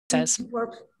says.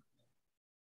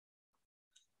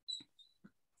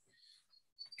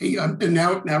 Hey, I'm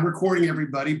now recording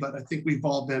everybody, but I think we've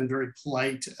all been very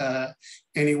polite.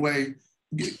 Anyway,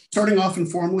 starting off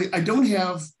informally, I don't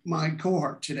have my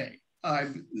cohort today.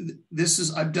 I've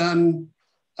done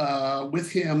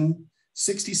with him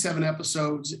 67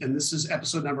 episodes, and this is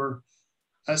episode number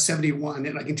 71.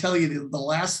 And I can tell you the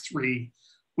last three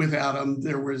without him,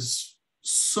 there was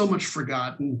so much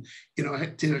forgotten. You know, I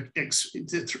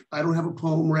don't have a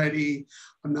poem ready.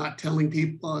 I'm not telling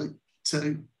people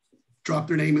to drop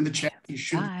their name in the chat. You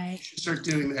should start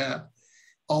doing that.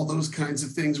 All those kinds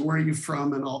of things. Where are you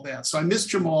from and all that. So I missed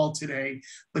Jamal today,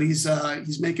 but he's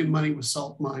making money with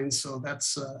salt mines, so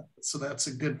that's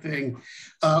a good thing.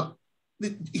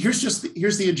 Here's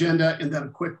the agenda, and then a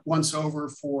quick once over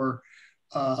for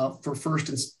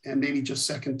first and maybe just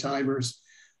second timers.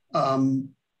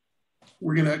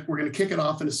 We're gonna kick it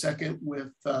off in a second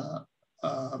with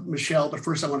Michelle, but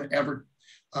first I want to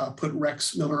put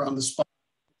Rex Miller on the spot.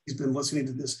 He's been listening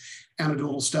to this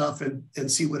anecdotal stuff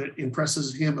and see what it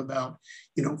impresses him about,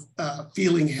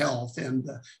 feeling health and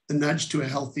the nudge to a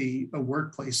healthy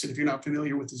workplace. And if you're not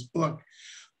familiar with his book,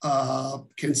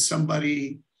 can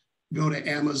somebody go to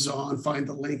Amazon, find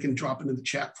the link and drop it in the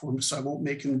chat for him, so I won't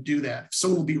make him do that.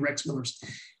 Someone will be Rex Miller's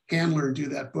handler and do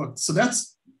that book. So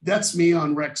that's me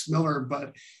on Rex Miller.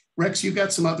 But Rex, you've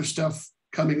got some other stuff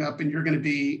coming up, and you're going to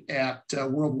be at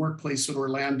World Workplace in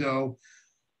Orlando.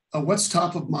 What's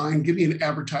top of mind? Give me an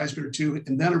advertisement or two,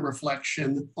 and then a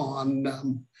reflection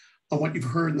on what you've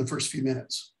heard in the first few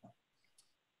minutes.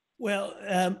 Well,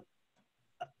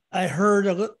 I heard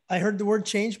the word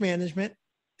change management,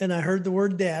 and I heard the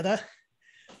word data,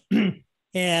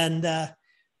 and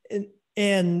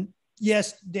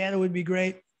yes, data would be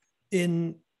great.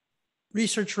 In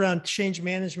research around change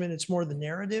management, it's more the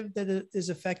narrative that is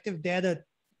effective. Data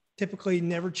typically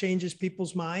never changes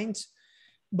people's minds,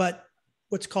 but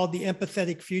what's called the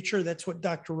empathetic future, that's what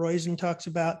Dr. Roizen talks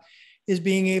about, is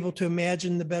being able to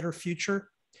imagine the better future.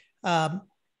 And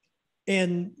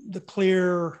the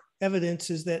clear evidence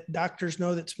is that doctors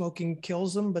know that smoking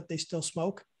kills them, but they still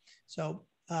smoke. So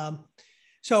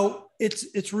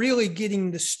it's really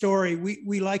getting the story.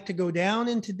 We like to go down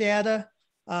into data.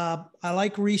 I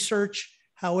like research.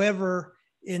 However,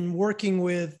 in working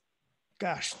with,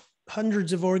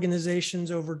 hundreds of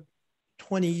organizations over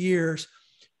 20 years,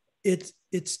 it's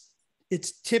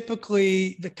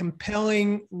typically the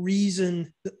compelling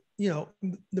reason,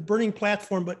 the burning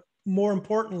platform, but more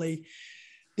importantly,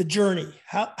 the journey.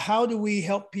 How do we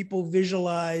help people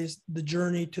visualize the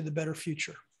journey to the better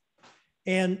future?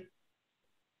 And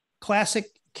classic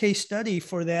case study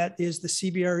for that is the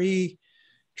CBRE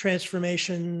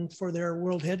transformation for their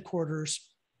world headquarters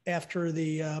after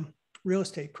the real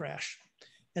estate crash,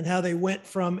 and how they went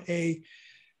from a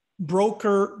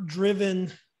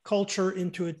broker-driven culture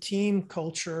into a team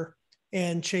culture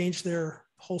and change their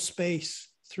whole space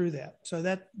through that. So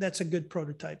that's a good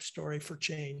prototype story for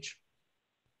change.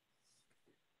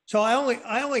 So I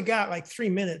only got like 3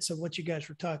 minutes of what you guys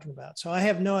were talking about. So I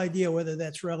have no idea whether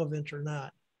that's relevant or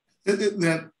not.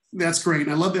 That's great.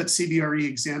 And I love that CBRE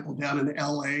example down in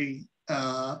LA.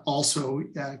 Also,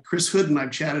 Chris Hood and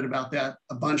I've chatted about that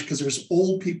a bunch, because there's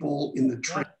old people in the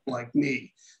trade like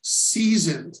me,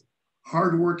 seasoned,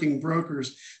 hardworking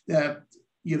brokers that,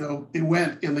 they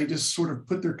went and they just sort of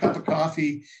put their cup of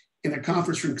coffee in a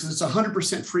conference room, because it's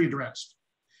 100% free addressed.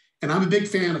 And I'm a big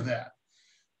fan of that.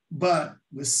 But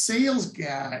with sales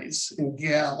guys and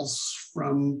gals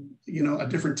from, a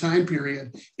different time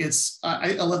period,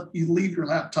 I let you leave your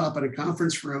laptop in a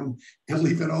conference room and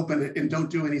leave it open and don't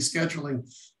do any scheduling.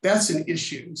 That's an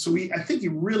issue. So I think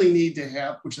you really need to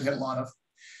have, which I had a lot of,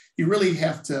 you really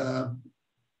have to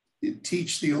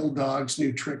teach the old dogs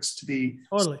new tricks to be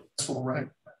successful, right?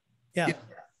 Yeah.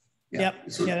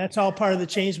 So, that's all part of the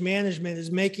change management,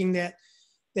 is making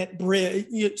that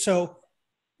bridge. So,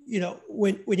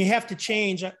 when you have to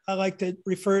change, I like to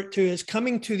refer it to as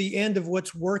coming to the end of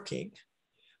what's working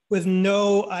with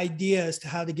no idea as to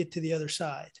how to get to the other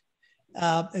side.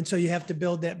 And so you have to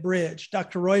build that bridge.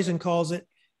 Dr. Roizen calls it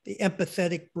the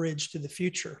empathetic bridge to the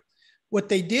future. What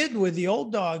they did with the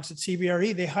old dogs at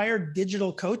CBRE, they hired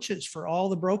digital coaches for all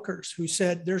the brokers who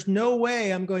said, there's no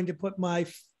way I'm going to put my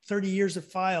 30 years of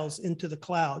files into the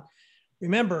cloud.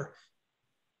 Remember,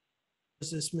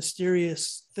 there's this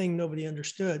mysterious thing nobody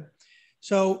understood.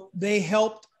 So they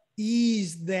helped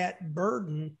ease that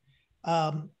burden.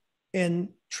 And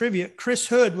trivia, Chris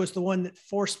Hood was the one that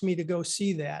forced me to go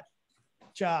see that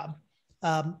job.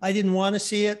 I didn't want to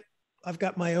see it. I've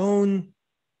got my own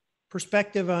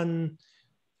perspective on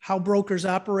how brokers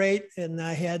operate, and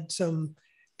I had some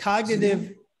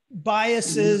cognitive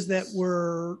biases that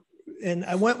were, and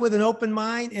I went with an open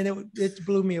mind, and it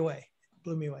blew me away.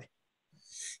 Blew me away.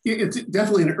 It's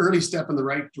definitely an early step in the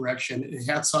right direction.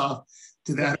 Hats off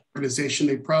to that organization.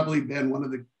 They've probably been one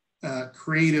of the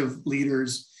creative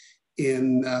leaders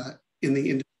in the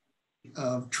industry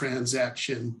of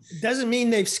transaction. It doesn't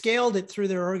mean they've scaled it through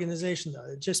their organization, though.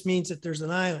 It just means that there's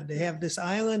an island. They have this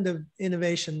island of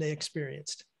innovation they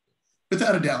experienced.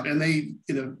 Without a doubt. And they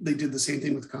did the same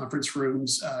thing with conference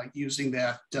rooms using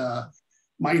that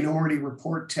minority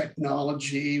report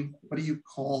technology. What do you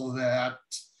call that?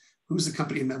 Who's the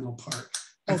company in Menlo Park?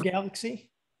 Oh,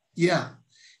 Galaxy? Yeah.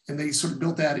 And they sort of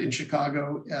built that in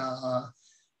Chicago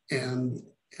and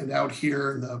out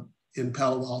here in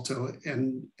Palo Alto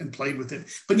and played with it.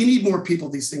 But you need more people,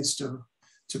 these things to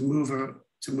move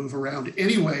around.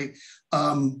 Anyway,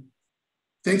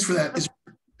 thanks for that.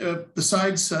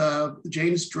 Besides,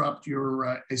 James dropped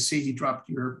your, I see he dropped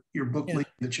your book link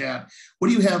in the chat. What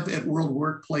do you have at World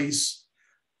Workplace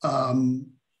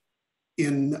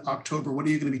in October? What are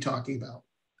you going to be talking about?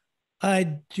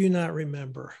 I do not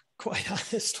remember, quite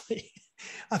honestly.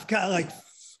 I've got like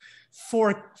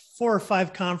four or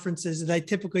five conferences that I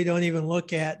typically don't even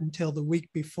look at until the week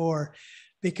before,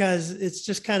 because it's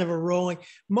just kind of a rolling.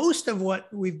 Most of what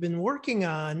we've been working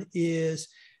on is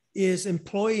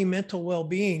employee mental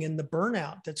well-being and the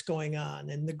burnout that's going on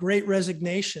and the great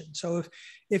resignation. So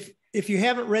if you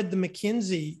haven't read the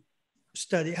McKinsey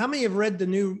study, how many have read the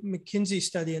new McKinsey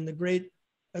study and the great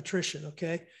attrition?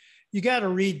 Okay. You got to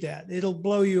read that. It'll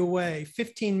blow you away.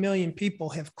 15 million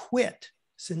people have quit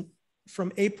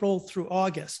from April through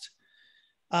August.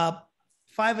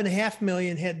 5.5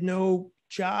 million had no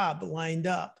job lined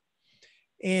up.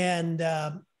 And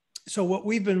so what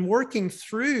we've been working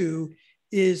through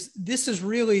is this is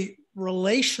really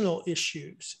relational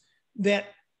issues that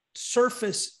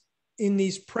surface in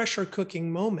these pressure cooking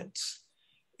moments.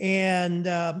 And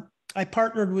I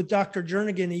partnered with Dr.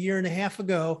 Jernigan a year and a half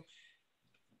ago,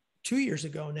 2 years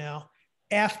ago now,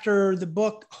 after the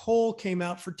book Whole came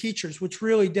out for teachers, which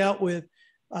really dealt with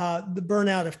the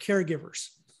burnout of caregivers.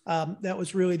 That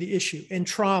was really the issue. And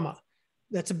trauma,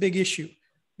 that's a big issue.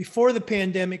 Before the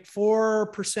pandemic,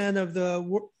 4% of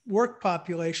the work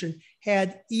population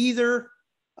had either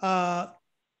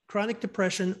chronic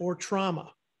depression or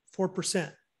trauma,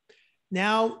 4%.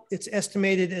 Now it's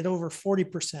estimated at over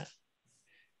 40%.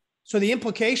 So the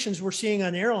implications we're seeing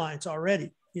on airlines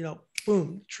already,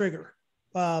 boom, trigger.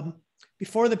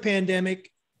 Before the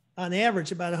pandemic, on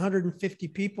average, about 150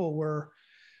 people were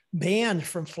banned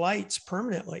from flights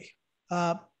permanently.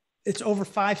 It's over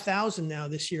 5,000 now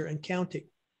this year and counting.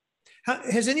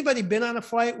 Has anybody been on a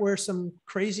flight where some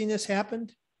craziness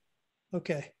happened?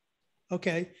 Okay.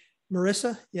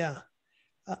 Marissa? Yeah.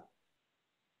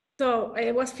 So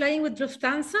I was flying with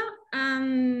Lufthansa,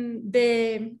 and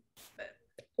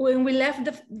when we left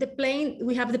the plane,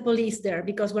 we have the police there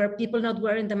because were people not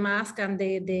wearing the mask, and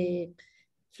the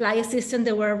flight assistant,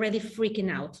 they were already freaking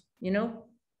out,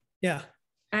 Yeah.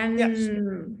 And yes.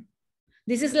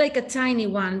 This is like a tiny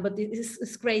one, but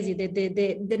it's crazy.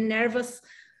 The nervous,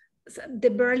 the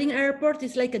Berlin airport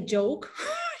is like a joke.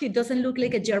 It doesn't look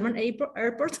like a German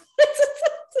airport.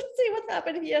 See what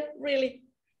happened here, really.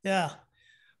 Yeah.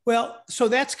 Well, so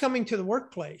that's coming to the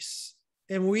workplace,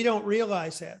 and we don't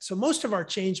realize that. So most of our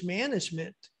change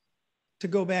management, to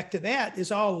go back to that,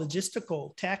 is all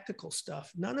logistical, tactical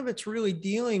stuff. None of it's really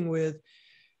dealing with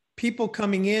people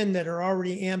coming in that are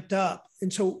already amped up.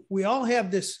 And so we all have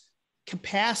this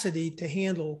capacity to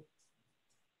handle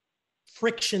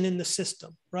friction in the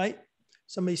system, right?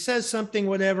 Somebody says something,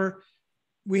 whatever,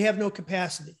 we have no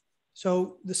capacity.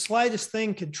 So the slightest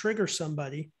thing could trigger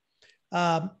somebody.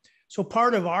 So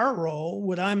part of our role,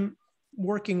 what I'm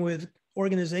working with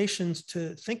organizations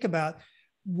to think about,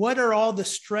 what are all the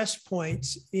stress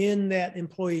points in that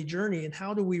employee journey and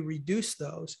how do we reduce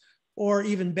those? Or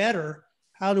even better,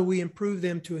 how do we improve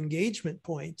them to engagement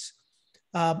points?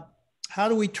 How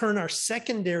do we turn our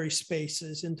secondary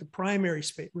spaces into primary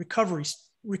space,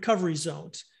 recovery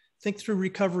zones? Think through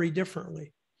recovery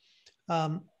differently.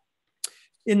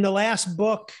 In the last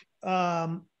book,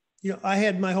 I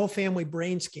had my whole family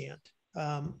brain scanned.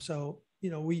 So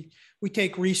we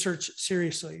take research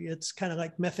seriously. It's kind of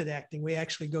like method acting. We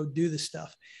actually go do the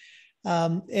stuff.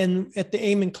 And at the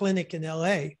Amen Clinic in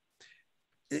LA.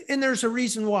 And there's a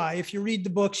reason why. If you read the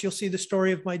books, you'll see the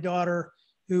story of my daughter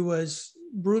who was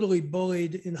brutally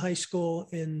bullied in high school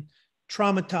and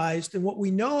traumatized. And what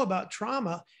we know about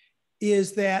trauma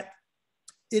is that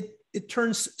it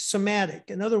turns somatic.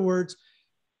 In other words,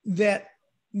 that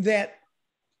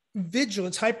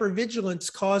vigilance,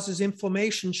 hypervigilance causes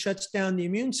inflammation, shuts down the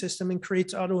immune system, and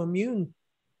creates autoimmune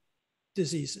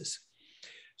diseases.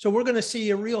 So we're going to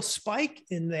see a real spike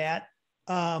in that.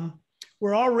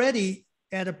 We're already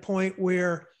at a point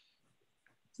where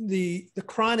the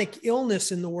chronic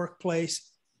illness in the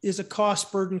workplace is a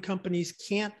cost burden companies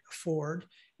can't afford,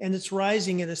 and it's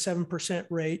rising at a 7%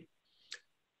 rate.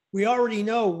 We already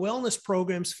know wellness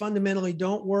programs fundamentally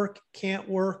don't work, can't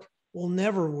work, will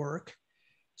never work.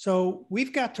 So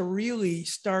we've got to really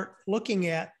start looking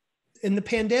at, and the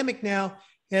pandemic now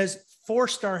has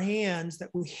forced our hands that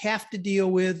we have to deal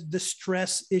with the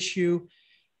stress issue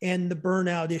and the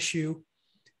burnout issue.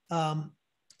 And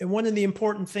one of the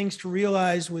important things to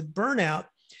realize with burnout,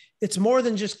 it's more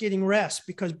than just getting rest,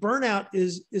 because burnout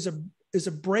is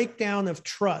a breakdown of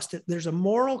trust. There's a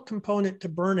moral component to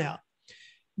burnout.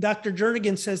 Dr.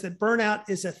 Jernigan says that burnout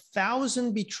is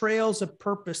 1,000 betrayals of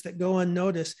purpose that go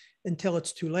unnoticed until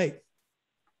it's too late.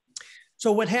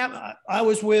 So what happened, I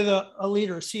was with a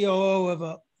leader, a COO of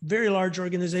a very large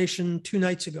organization 2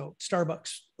 nights ago,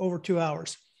 Starbucks, over 2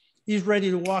 hours. He's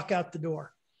ready to walk out the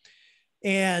door.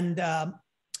 And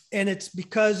it's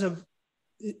because of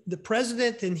the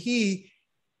president and he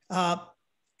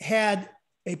had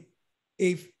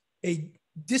a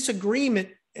disagreement,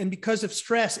 and because of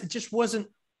stress, it just wasn't,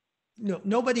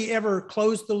 nobody ever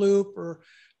closed the loop or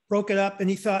broke it up. And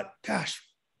he thought, gosh,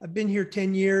 I've been here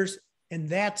 10 years and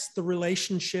that's the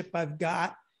relationship I've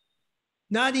got.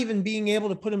 Not even being able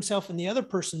to put himself in the other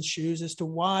person's shoes as to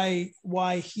why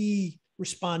he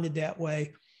responded that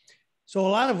way. So a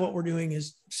lot of what we're doing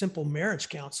is simple marriage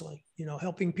counseling,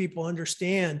 helping people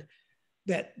understand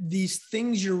that these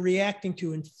things you're reacting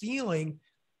to and feeling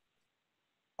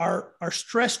are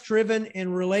stress-driven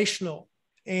and relational.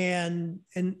 And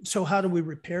so how do we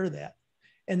repair that?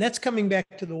 And that's coming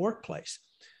back to the workplace.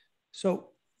 So,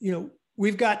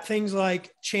 we've got things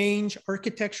like change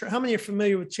architecture. How many are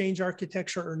familiar with change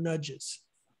architecture or nudges?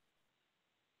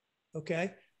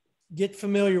 Okay. Get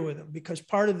familiar with them, because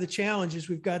part of the challenge is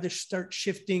we've got to start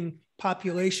shifting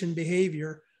population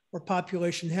behavior or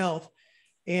population health.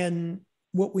 And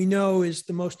what we know is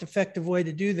the most effective way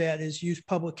to do that is use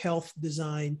public health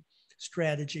design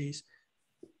strategies,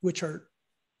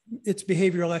 it's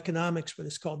behavioral economics, but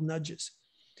it's called nudges.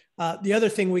 The other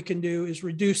thing we can do is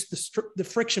reduce the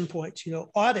friction points,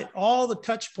 audit all the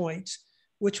touch points,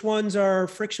 which ones are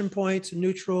friction points and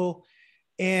neutral,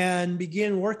 and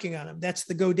begin working on them. That's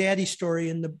the GoDaddy story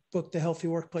in the book, The Healthy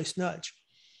Workplace Nudge.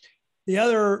 The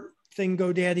other thing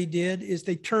GoDaddy did is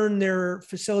they turned their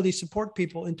facility support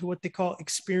people into what they call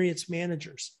experience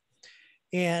managers.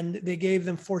 And they gave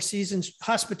them 4 seasons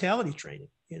hospitality training,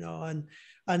 on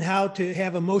how to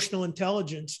have emotional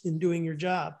intelligence in doing your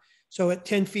job. So at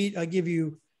 10 feet, I give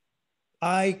you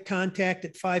eye contact.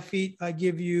 At 5 feet, I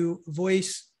give you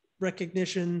voice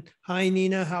recognition. Hi,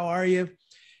 Nina, how are you?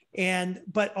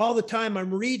 But all the time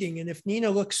I'm reading. And if Nina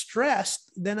looks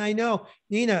stressed, then I know,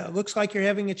 Nina, it looks like you're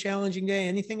having a challenging day.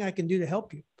 Anything I can do to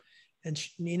help you? And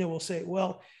Nina will say,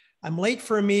 well, I'm late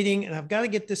for a meeting and I've got to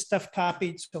get this stuff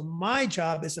copied. So my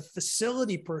job as a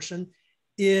facility person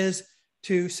is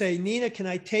to say, Nina, can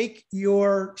I take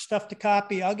your stuff to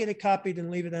copy? I'll get it copied and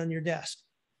leave it on your desk.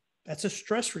 That's a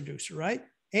stress reducer, right?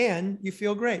 And you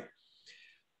feel great.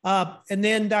 And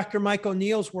then Dr. Mike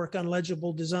O'Neill's work on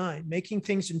legible design, making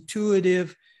things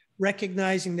intuitive,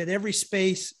 recognizing that every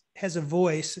space has a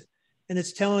voice, and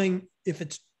it's telling, if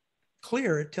it's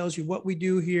clear, it tells you what we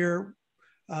do here,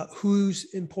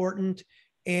 who's important,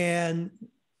 and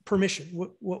permission,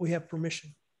 what we have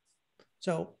permission.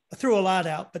 So I threw a lot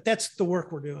out, but that's the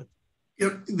work we're doing.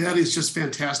 Yep, that is just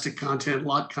fantastic content, a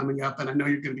lot coming up. And I know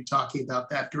you're going to be talking about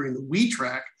that during the WE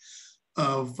track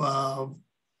of...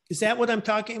 Is that what I'm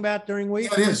talking about during WE?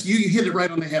 Yeah, it is. You hit it right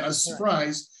on the head. I was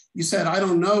surprised. You said, I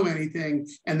don't know anything.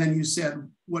 And then you said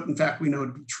what, in fact, we know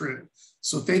to be true.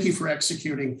 So thank you for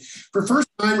executing. For first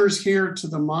timers here to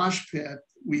the Mosh Pit,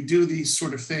 we do these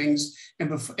sort of things.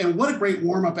 And what a great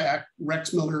warm-up act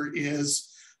Rex Miller is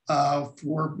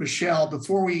for Michelle.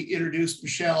 Before we introduce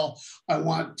Michelle, I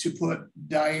want to put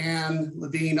Diane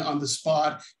Levine on the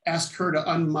spot, ask her to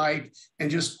unmic and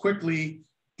just quickly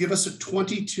give us a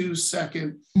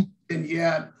 22-second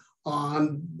vignette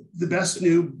on the best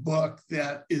new book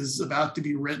that is about to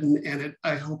be written, and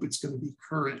I hope it's going to be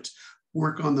current.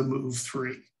 Work on the Move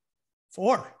 3.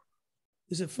 4.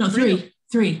 Is it 4? No, 3.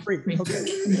 3. Okay.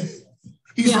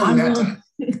 He's wrong that time.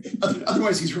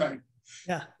 Otherwise, he's right.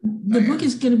 Yeah. The book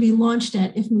is going to be launched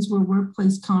at IFMA's World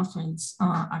Workplace Conference,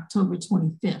 October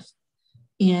 25th.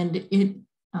 And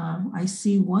I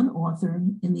see one author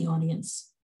in the audience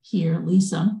here,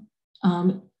 Lisa.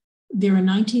 There are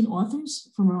 19 authors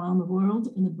from around the world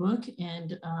in the book,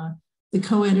 and The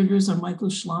co-editors are Michael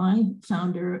Schley,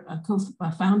 founder of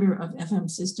FM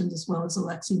Systems, as well as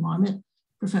Alexi Marmot,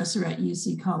 professor at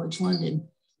UC College London.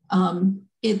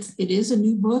 It is a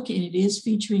new book, and it is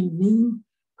featuring new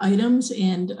items,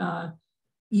 and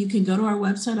you can go to our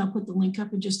website. I'll put the link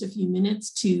up in just a few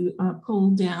minutes to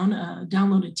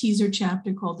download a teaser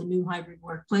chapter called The New Hybrid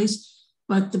Workplace.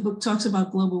 But the book talks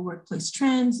about global workplace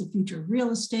trends, the future of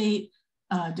real estate,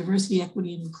 diversity,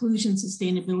 equity, and inclusion,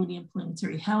 sustainability, and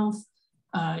planetary health,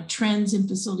 trends in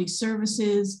facility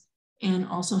services, and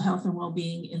also health and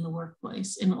well-being in the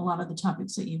workplace, and a lot of the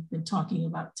topics that you've been talking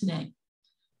about today.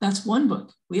 That's one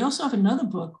book. We also have another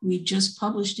book we just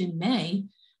published in May.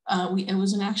 It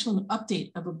was an actual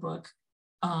update of a book.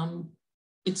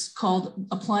 It's called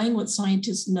Applying What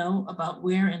Scientists Know About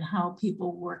Where and How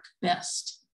People Work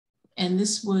Best. And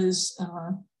this was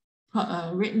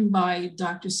written by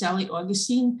Dr. Sally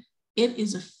Augustine. It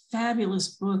is a fabulous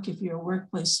book if you're a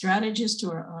workplace strategist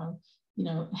or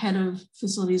head of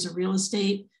facilities or real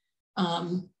estate.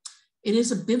 It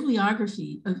is a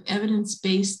bibliography of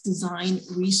evidence-based design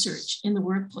research in the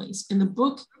workplace. In the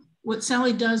book, what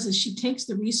Sally does is she takes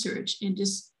the research and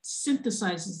just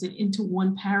synthesizes it into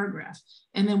one paragraph.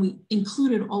 And then we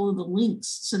included all of the links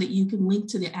so that you can link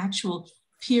to the actual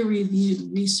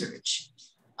peer-reviewed research.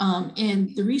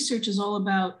 And the research is all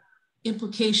about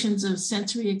implications of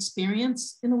sensory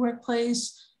experience in the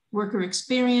workplace, worker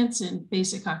experience and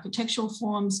basic architectural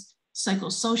forms,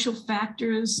 psychosocial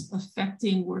factors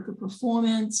affecting worker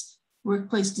performance,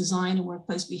 workplace design and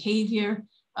workplace behavior,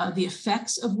 the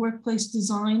effects of workplace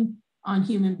design on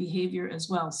human behavior as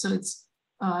well. So it's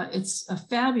a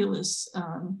fabulous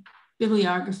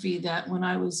bibliography that when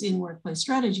I was in workplace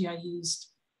strategy, I used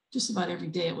just about every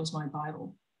day. It was my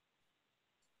Bible.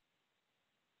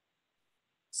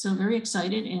 So very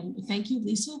excited, and thank you,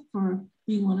 Lisa, for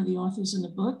being one of the authors in the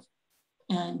book,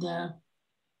 and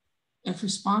for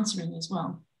sponsoring as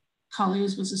well.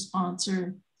 Colliers was a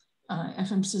sponsor,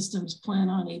 FM Systems, Plan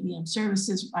On, ABM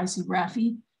Services. I see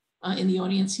Rafi in the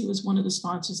audience. He was one of the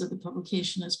sponsors of the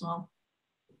publication as well.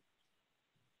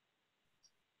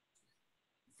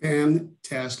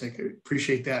 Fantastic, I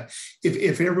appreciate that.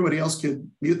 If everybody else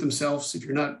could mute themselves, if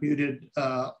you're not muted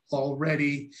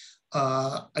already,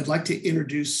 I'd like to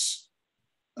introduce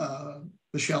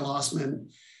Michelle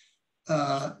Ossmann,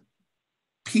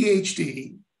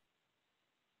 PhD,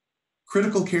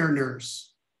 critical care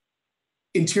nurse,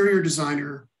 interior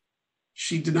designer.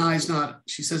 She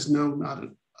says no, not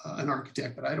an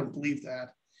architect, but I don't believe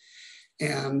that.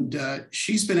 And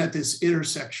she's been at this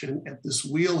intersection, at this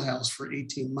wheelhouse for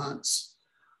 18 months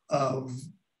of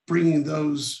bringing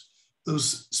those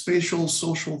spatial,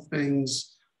 social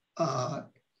things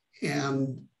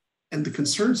and the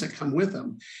concerns that come with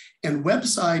them. And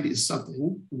website is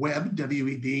something, web,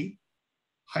 W-E-B,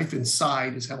 hyphen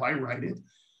side is how I write it,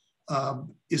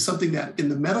 is something that in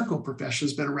the medical profession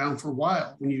has been around for a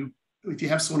while. If you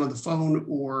have someone on the phone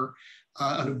or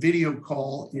on a video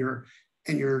call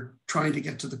and you're trying to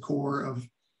get to the core of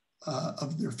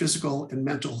their physical and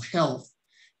mental health,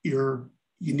 you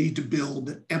need to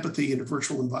build empathy in a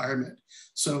virtual environment.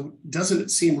 So doesn't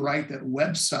it seem right that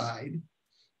website,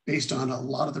 based on a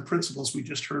lot of the principles we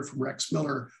just heard from Rex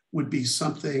Miller, would be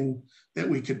something that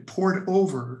we could port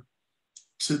over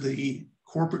to the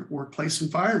corporate workplace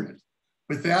environment?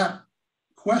 With that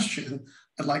question,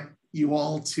 I'd like you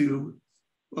all to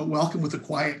welcome with a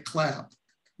quiet clap.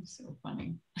 So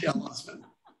funny. Michelle Ossmann.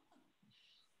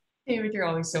 David, you're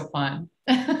always so fun.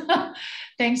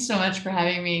 Thanks so much for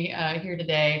having me here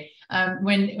today.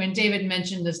 When David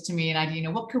mentioned this to me and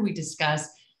I, what could we discuss?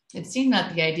 It seemed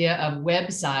that the idea of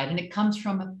webside, and it comes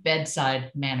from a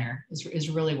bedside manner, is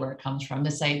really where it comes from.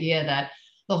 This idea that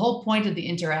the whole point of the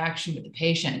interaction with the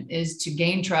patient is to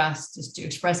gain trust, is to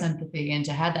express empathy, and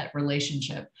to have that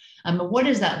relationship. But what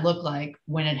does that look like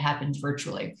when it happens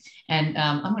virtually? And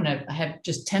I have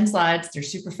just 10 slides. They're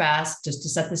super fast just to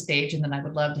set the stage. And then I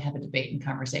would love to have a debate and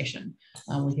conversation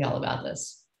with you all about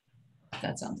this. If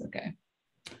that sounds okay.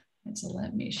 And so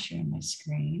let me share my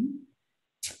screen.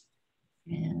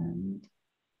 And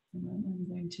then I'm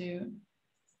going to,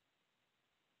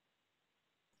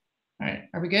 all right,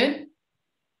 are we good?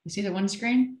 You see the one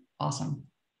screen? Awesome.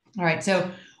 All right, so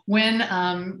when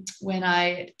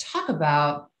I talk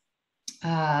about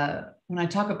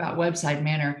website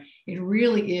manner, it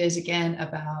really is, again,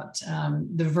 about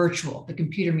the virtual, the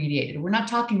computer mediated. We're not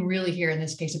talking really here in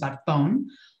this case about phone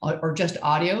or just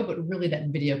audio, but really that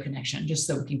video connection, just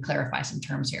so we can clarify some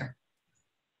terms here.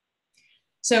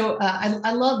 So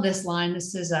I love this line.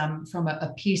 This is from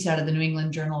a piece out of the New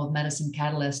England Journal of Medicine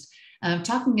Catalyst,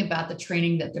 talking about the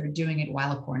training that they're doing at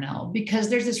Weill Cornell, because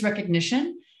there's this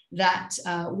recognition that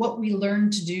what we learn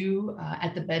to do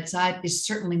at the bedside is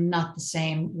certainly not the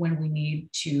same when we need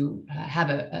to have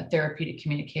a therapeutic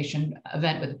communication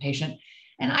event with a patient.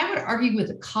 And I would argue with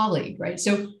a colleague, right?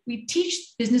 So we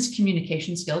teach business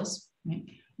communication skills, right?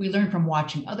 We learn from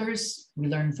watching others. We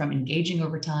learn from engaging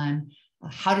over time,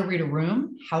 how to read a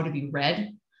room, how to be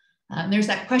read. And there's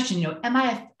that question, you know, am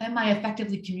I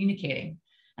effectively communicating?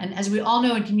 And as we all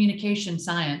know in communication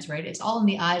science, right, it's all in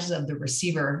the eyes of the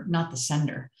receiver, not the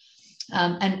sender.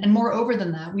 And moreover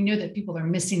than that, we know that people are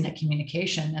missing that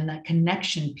communication and that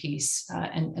connection piece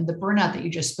and the burnout that you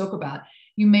just spoke about.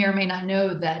 You may or may not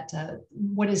know that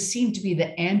what is seen to be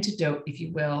the antidote, if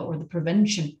you will, or the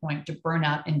prevention point to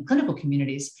burnout in clinical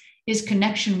communities is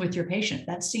connection with your patient.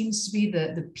 That seems to be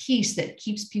the piece that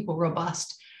keeps people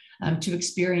robust to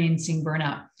experiencing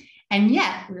burnout. And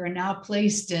yet we are now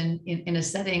placed in a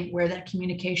setting where that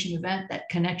communication event, that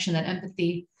connection, that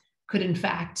empathy could in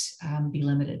fact be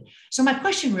limited. So my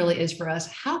question really is for us,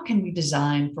 how can we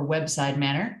design for website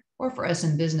manner or for us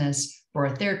in business for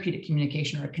a therapeutic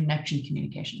communication or a connection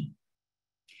communication?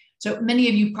 So many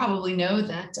of you probably know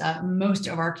that most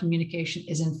of our communication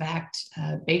is in fact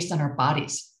based on our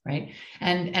bodies, right?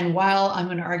 And while I'm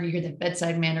going to argue here that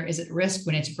bedside manner is at risk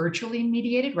when it's virtually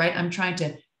mediated, right? I'm trying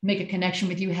to make a connection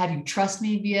with you, have you trust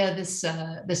me via this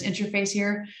interface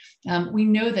here. We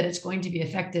know that it's going to be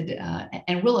affected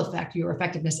and will affect your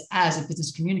effectiveness as a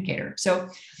business communicator. So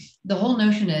the whole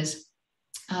notion is,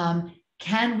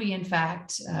 can we in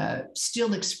fact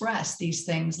still express these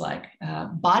things like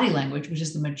body language, which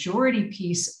is the majority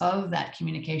piece of that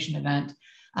communication event,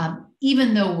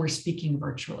 even though we're speaking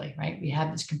virtually, right? We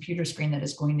have this computer screen that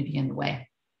is going to be in the way.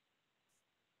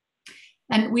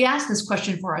 And we ask this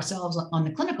question for ourselves on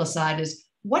the clinical side is,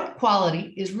 what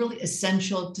quality is really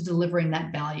essential to delivering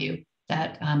that value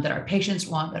that our patients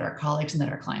want, that our colleagues and that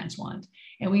our clients want?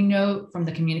 And we know from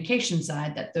the communication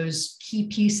side that those key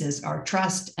pieces are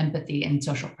trust, empathy, and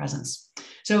social presence.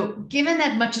 So given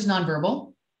that much is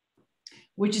nonverbal,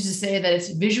 which is to say that it's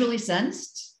visually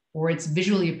sensed or it's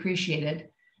visually appreciated,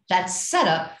 that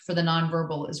setup for the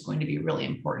nonverbal is going to be really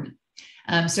important.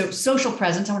 So social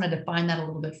presence, I want to define that a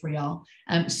little bit for y'all.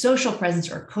 Social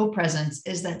presence or co-presence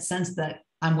is that sense that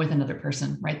I'm with another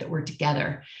person, right? That we're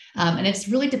together. And it's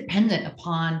really dependent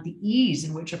upon the ease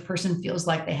in which a person feels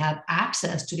like they have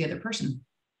access to the other person.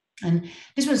 And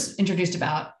this was introduced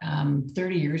about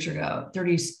 30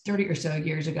 or so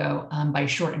years ago by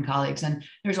Short and colleagues. And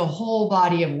there's a whole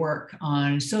body of work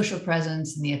on social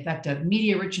presence and the effect of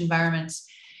media-rich environments.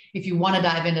 If you want to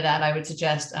dive into that, I would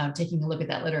suggest taking a look at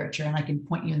that literature, and I can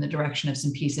point you in the direction of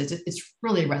some pieces. It's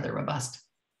really rather robust.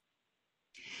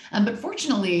 But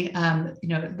fortunately, in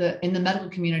the medical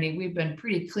community, we've been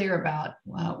pretty clear about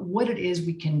what it is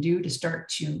we can do to start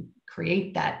to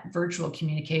create that virtual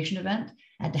communication event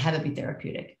and to have it be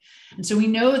therapeutic. And so we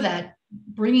know that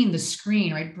bringing the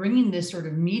screen, right, bringing this sort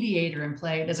of mediator in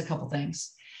play does a couple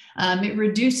things. It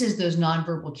reduces those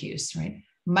nonverbal cues, right?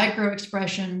 Micro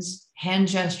expressions, hand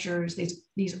gestures,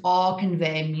 these all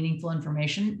convey meaningful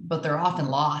information, but they're often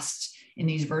lost in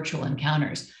these virtual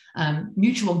encounters.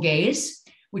 Mutual gaze,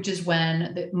 which is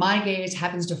when my gaze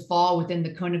happens to fall within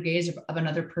the cone of gaze of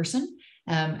another person,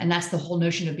 and that's the whole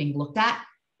notion of being looked at,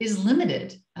 is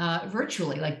limited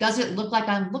virtually. Like, does it look like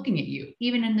I'm looking at you,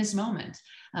 even in this moment?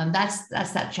 That's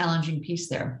that challenging piece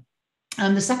there.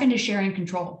 The second is sharing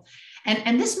control.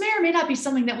 And this may or may not be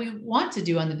something that we want to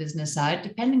do on the business side,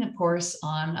 depending, of course,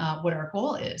 on what our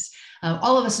goal is.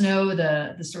 All of us know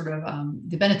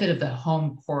the benefit of the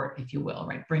home court, if you will,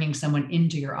 right? Bringing someone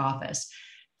into your office.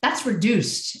 That's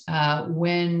reduced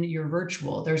when you're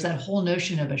virtual. There's that whole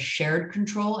notion of a shared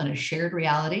control and a shared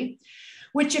reality,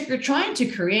 which if you're trying to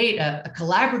create a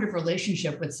collaborative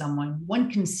relationship with someone, one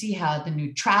can see how the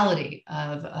neutrality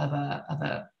of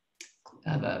a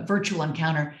virtual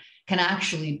encounter can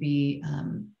actually be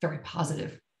very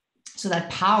positive. So that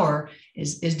power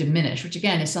is diminished, which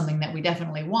again is something that we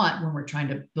definitely want when we're trying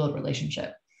to build a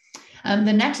relationship.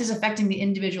 The next is affecting the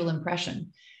individual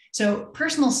impression. So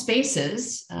personal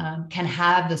spaces can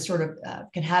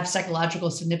have psychological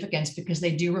significance because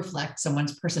they do reflect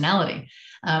someone's personality,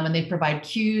 and they provide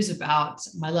cues about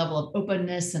my level of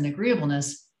openness and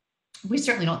agreeableness. We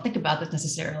certainly don't think about this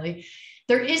necessarily.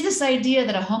 There is this idea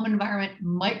that a home environment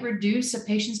might reduce a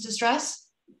patient's distress.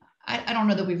 I don't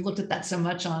know that we've looked at that so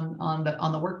much on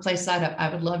the workplace side. I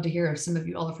would love to hear if some of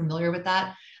you all are familiar with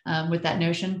that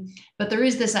notion. But there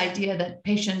is this idea that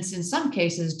patients in some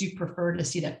cases do prefer to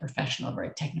see that professional, very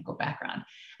technical background.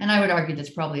 And I would argue that's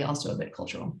probably also a bit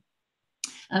cultural.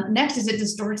 Next is it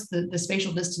distorts the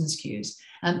spatial distance cues.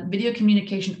 Video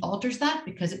communication alters that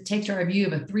because it takes our view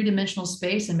of a three-dimensional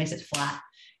space and makes it flat.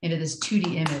 into this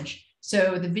 2D image.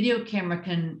 So the video camera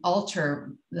can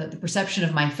alter the perception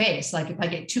of my face. Like if I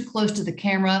get too close to the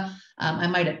camera, I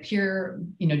might appear,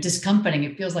 discomforting.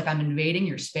 It feels like I'm invading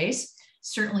your space.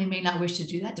 Certainly may not wish to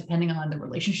do that depending on the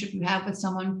relationship you have with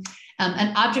someone.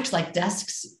 And objects like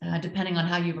desks, depending on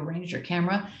how you've arranged your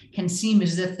camera, can seem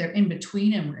as if they're in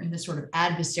between and we're in this sort of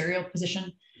adversarial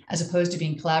position as opposed to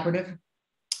being collaborative.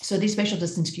 So these spatial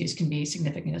distance cues can be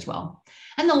significant as well.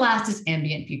 And the last is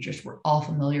ambient features. We're all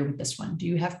familiar with this one. Do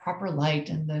you have proper light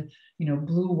and the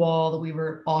blue wall that we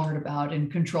were all heard about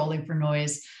and controlling for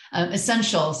noise?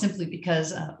 Essential simply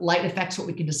because light affects what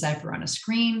we can decipher on a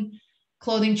screen.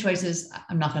 Clothing choices,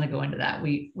 I'm not going to go into that.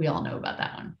 We all know about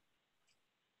that one.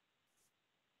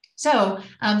 So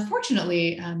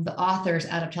fortunately, the authors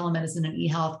out of telemedicine and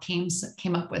eHealth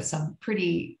came up with some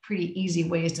pretty easy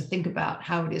ways to think about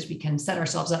how it is we can set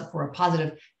ourselves up for a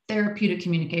positive therapeutic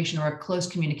communication or a close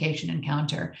communication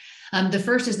encounter. The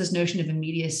first is this notion of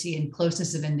immediacy and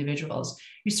closeness of individuals.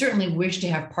 You certainly wish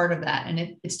to have part of that,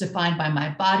 and it's defined by my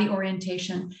body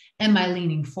orientation. Am I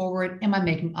leaning forward? Am I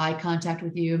making eye contact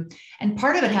with you? And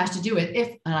part of it has to do with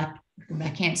I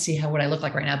can't see what I look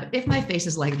like right now, but if my face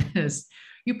is like this,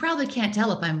 you probably can't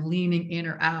tell if I'm leaning in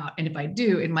or out. And if I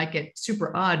do, it might get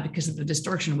super odd because of the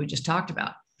distortion we just talked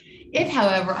about. If,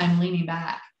 however, I'm leaning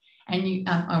back and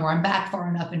or I'm back far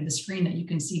enough into the screen that you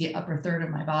can see the upper third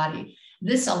of my body,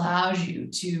 this allows you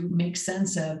to make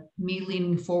sense of me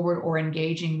leaning forward or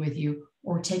engaging with you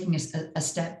or taking a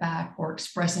step back or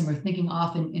expressing or thinking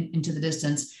off into the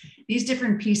distance. These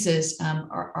different pieces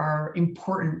are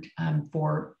important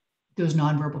for those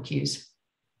nonverbal cues.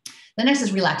 The next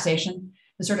is relaxation.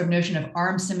 The sort of notion of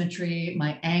arm symmetry,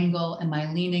 my angle and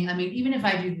my leaning. I mean, even if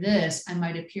I do this, I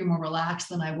might appear more relaxed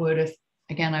than I would if,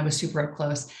 again, I was super up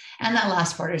close. And that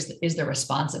last part is the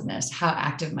responsiveness, how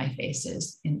active my face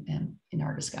is in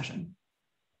our discussion.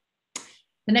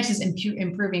 The next is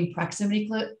improving proximity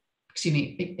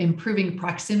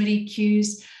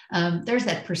cues. There's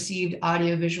that perceived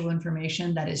audiovisual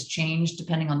information that is changed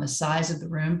depending on the size of the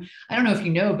room. I don't know if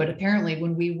you know, but apparently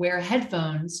when we wear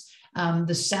headphones,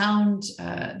 the sound,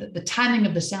 the timing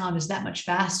of the sound is that much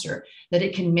faster that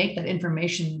it can make that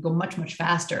information go much, much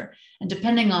faster. And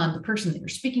depending on the person that you're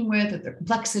speaking with, or the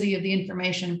complexity of the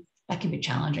information, that can be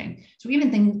challenging. So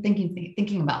even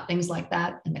thinking about things like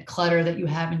that and the clutter that you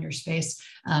have in your space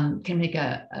can make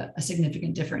a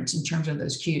significant difference in terms of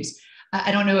those cues.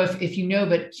 I don't know if you know,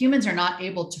 but humans are not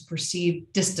able to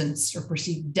perceive distance or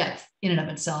perceive depth in and of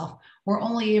itself. We're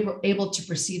only able to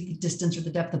perceive the distance or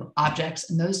the depth of objects,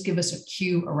 and those give us a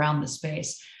cue around the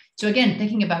space. So again,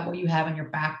 thinking about what you have in your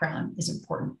background is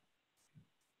important.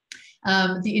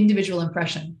 The individual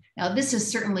impression. Now, this is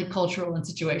certainly cultural and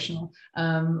situational.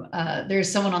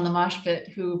 There's someone on the Mosh pit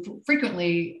who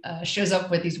frequently shows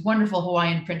up with these wonderful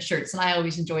Hawaiian print shirts, and I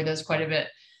always enjoy those quite a bit.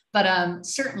 But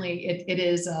certainly it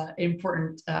is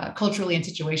important culturally and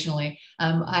situationally.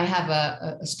 I have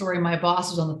a story. My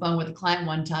boss was on the phone with a client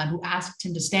one time who asked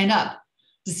him to stand up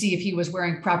to see if he was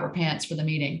wearing proper pants for the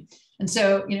meeting. And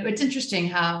so, it's interesting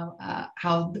how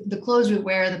the clothes we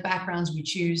wear, the backgrounds we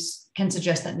choose can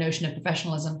suggest that notion of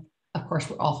professionalism. Of course,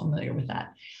 we're all familiar with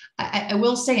that. I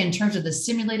will say in terms of the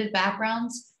simulated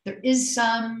backgrounds, there is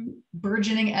some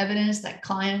burgeoning evidence that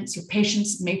clients or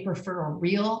patients may prefer a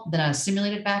real than a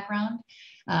simulated background.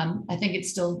 I think it's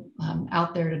still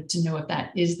out there to know if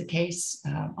that is the case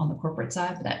on the corporate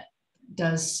side, but that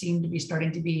does seem to be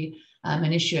starting to be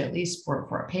an issue, at least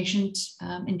for a patient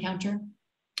encounter.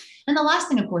 And the last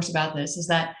thing, of course, about this is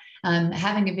that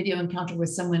having a video encounter with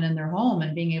someone in their home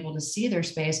and being able to see their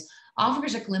space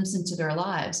offers a glimpse into their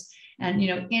lives. And,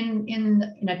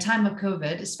 in a time of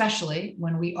COVID, especially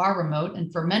when we are remote,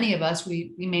 and for many of us,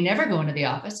 we may never go into the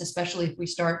office, especially if we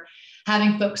start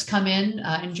having folks come in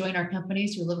and join our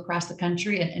companies who live across the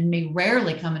country and may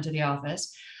rarely come into the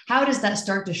office. How does that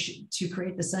start to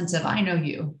create the sense of, I know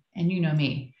you and you know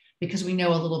me, because we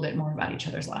know a little bit more about each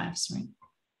other's lives, right?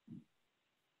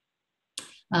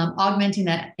 Augmenting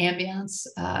that ambience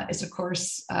is, of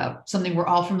course, something we're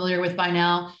all familiar with by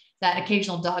now. That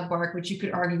occasional dog bark, which you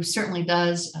could argue certainly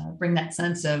does bring that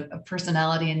sense of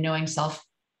personality and knowing self.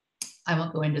 I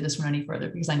won't go into this one any further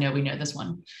because I know we know this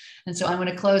one. And so I'm going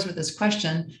to close with this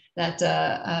question that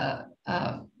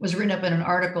was written up in an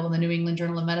article in the New England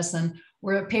Journal of Medicine,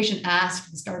 where a patient asked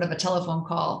at the start of a telephone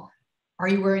call, "Are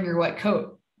you wearing your white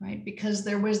coat?" Right? Because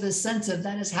there was this sense of,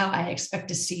 that is how I expect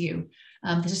to see you.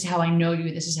 This is how I know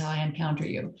you. This is how I encounter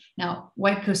you. Now,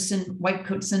 white coat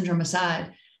syndrome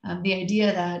aside, the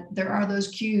idea that there are those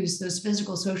cues, those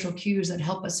physical social cues that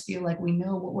help us feel like we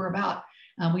know what we're about,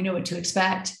 we know what to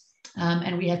expect,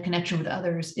 and we have connection with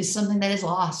others, is something that is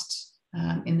lost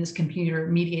in this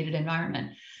computer-mediated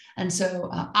environment. And so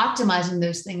optimizing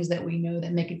those things that we know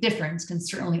that make a difference can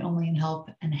certainly only help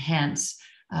enhance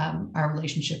our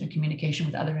relationship and communication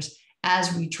with others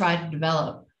as we try to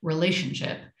develop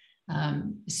relationship,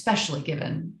 especially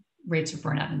given rates of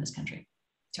burnout in this country.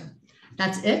 So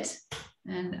that's it.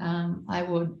 And I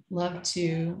would love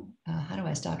to, how do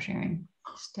I stop sharing?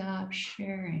 Stop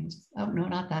sharing. Oh, no,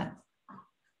 not that.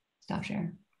 Stop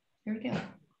sharing. Here we go.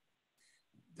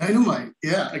 Dynamite.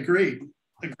 Yeah, agreed.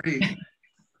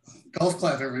 Golf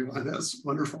clap, everyone. That's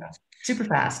wonderful. Super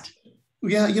fast.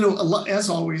 Yeah, you know, a lot, as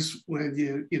always,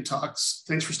 when you talk,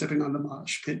 thanks for stepping on the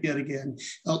mosh pit yet again.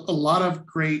 A lot of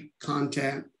great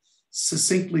content,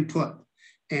 succinctly put.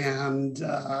 And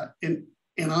I'm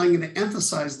going to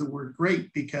emphasize the word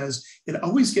great because it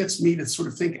always gets me to sort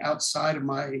of think outside of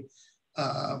my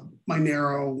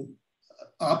narrow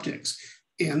optics.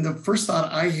 And the first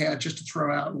thought I had, just to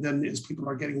throw out, and then as people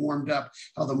are getting warmed up,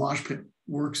 how the mosh pit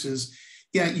works is,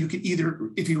 yeah, you could either,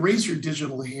 if you raise your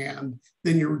digital hand,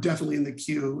 then you're definitely in the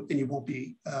queue and you won't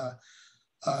be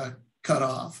cut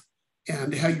off.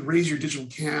 And how you raise your digital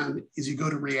hand is you go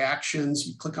to reactions,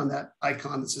 you click on that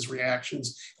icon that says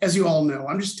reactions. As you all know,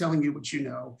 I'm just telling you what you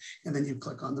know, and then you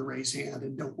click on the raise hand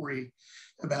and don't worry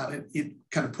about it. It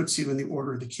kind of puts you in the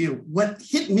order of the queue. What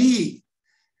hit me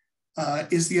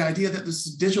is the idea that this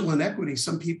is digital inequity.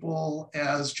 Some people,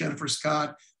 as Jennifer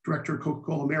Scott, director of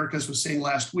Coca-Cola Americas, was saying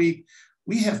last week,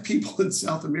 we have people in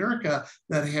South America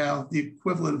that have the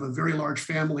equivalent of a very large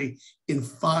family in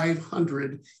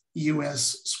 500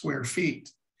 US square feet.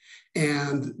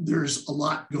 And there's a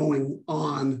lot going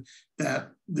on that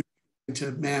they're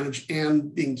trying to manage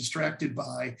and being distracted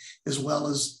by, as well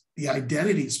as the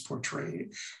identities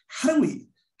portrayed. How do we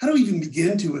even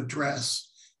begin to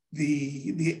address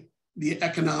the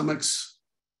economics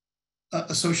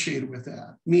associated with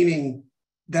that? Meaning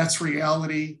that's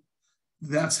reality.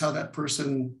 That's how that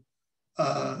person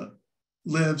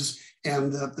lives,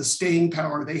 and the staying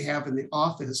power they have in the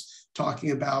office,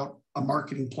 talking about a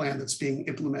marketing plan that's being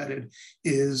implemented,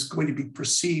 is going to be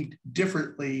perceived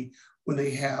differently when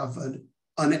they have an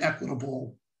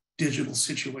unequitable digital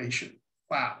situation.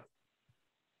 Wow.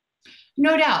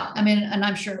 No doubt. I mean, and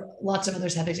I'm sure lots of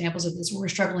others have examples of this. We're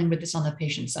struggling with this on the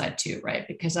patient side too, right?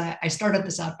 Because I started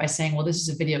this out by saying, well, this is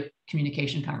a video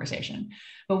communication conversation,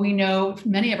 but we know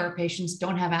many of our patients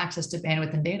don't have access to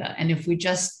bandwidth and data. And if we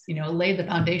just, lay the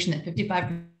foundation at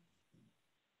 55%,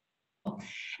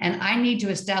 and I need to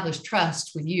establish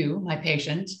trust with you, my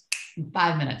patient, in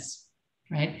 5 minutes,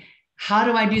 right? How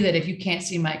do I do that if you can't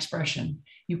see my expression?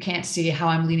 You can't see how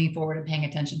I'm leaning forward and paying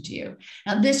attention to you.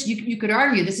 Now, this you could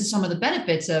argue this is some of the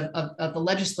benefits of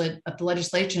the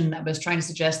legislation that was trying to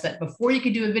suggest that before you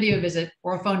could do a video visit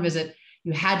or a phone visit,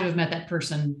 you had to have met that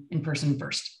person in person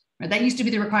first. Right? That used to be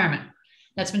the requirement.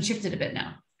 That's been shifted a bit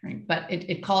now. Right? But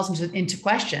it calls into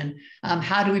question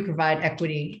how do we provide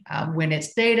equity when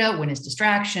it's data, when it's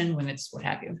distraction, when it's what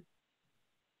have you.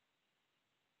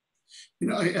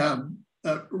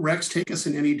 Rex, take us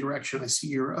in any direction. I see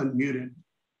you're unmuted.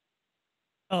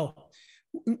 Oh,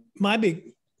 my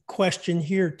big question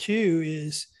here too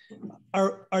is,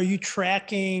 are you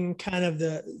tracking kind of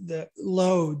the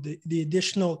load, the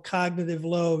additional cognitive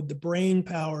load, the brain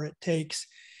power it takes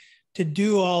to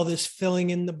do all this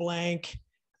filling in the blank?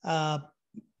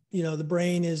 The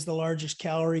brain is the largest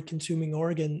calorie consuming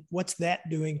organ. What's that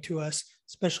doing to us,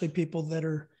 especially people that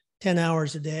are 10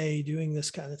 hours a day doing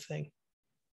this kind of thing?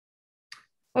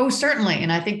 Oh, certainly.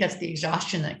 And I think that's the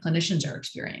exhaustion that clinicians are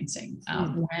experiencing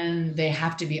when they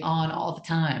have to be on all the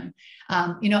time.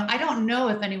 I don't know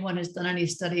if anyone has done any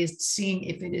studies seeing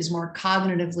if it is more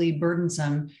cognitively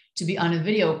burdensome to be on a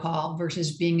video call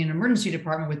versus being in an emergency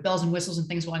department with bells and whistles and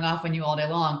things going off on you all day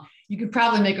long. You could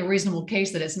probably make a reasonable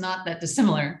case that it's not that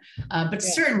dissimilar, but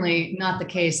certainly not the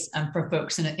case for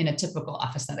folks in a typical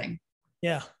office setting.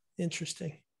 Yeah,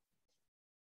 interesting.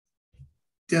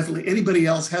 Definitely. Anybody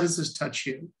else? How does this touch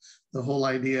you? The whole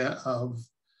idea of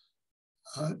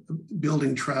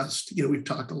building trust. We've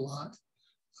talked a lot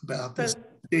about this.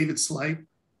 David Slight.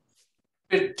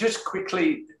 Just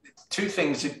quickly, two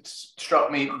things that struck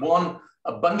me. One,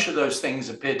 a bunch of those things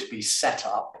appear to be set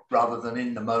up rather than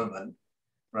in the moment,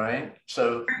 right?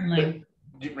 So,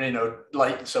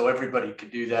 so everybody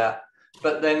could do that.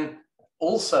 But then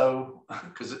also,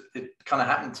 because it kind of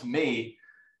happened to me,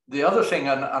 the other thing,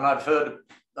 and I've heard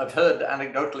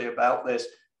anecdotally about this,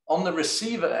 on the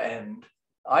receiver end,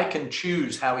 I can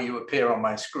choose how you appear on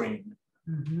my screen.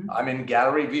 Mm-hmm. I'm in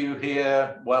gallery view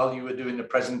here. While you were doing the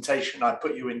presentation, I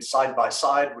put you in side by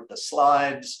side with the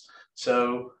slides.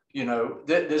 So,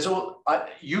 there's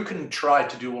you can try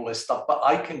to do all this stuff, but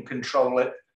I can control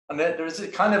it And there is a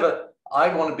kind of a,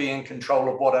 I want to be in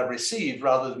control of what I receive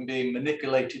rather than being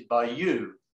manipulated by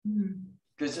you.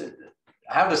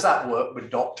 How does that work with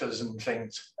doctors and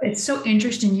things? It's so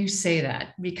interesting you say that,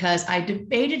 because I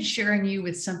debated sharing you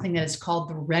with something that is called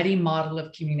the READY model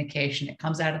of communication. It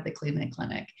comes out of the Cleveland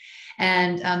Clinic.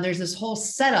 And there's this whole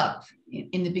setup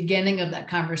in the beginning of that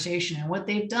conversation. And what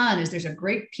they've done is there's a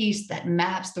great piece that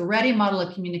maps the READY model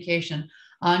of communication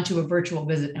onto a virtual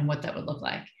visit and what that would look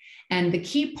like. And the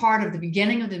key part of the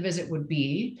beginning of the visit would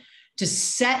be to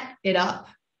set it up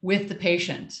with the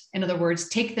patient. In other words,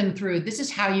 take them through, this is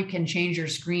how you can change your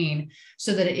screen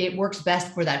so that it works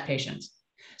best for that patient.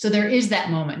 So there is that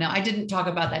moment. Now, I didn't talk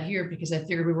about that here because I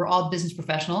figured we were all business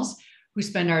professionals who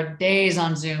spend our days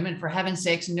on Zoom and for heaven's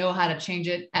sakes know how to change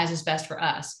it as is best for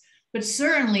us. But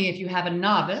certainly if you have a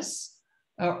novice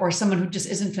or someone who just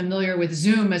isn't familiar with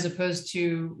Zoom as opposed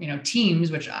to,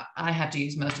 Teams, which I have to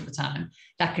use most of the time,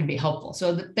 that could be helpful.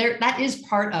 So that is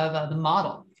part of the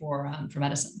model for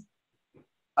medicine.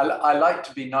 I like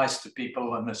to be nice to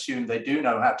people and assume they do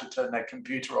know how to turn their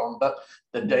computer on, but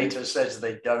the data says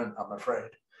they don't, I'm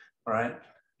afraid, right?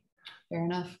 Fair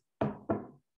enough.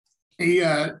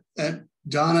 Hey,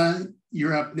 Donna,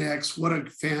 you're up next. What a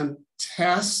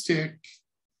fantastic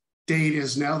day it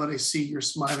is now that I see your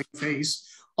smiling face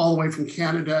all the way from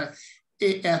Canada.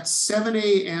 At 7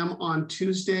 a.m. on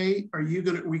Tuesday, are we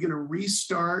going to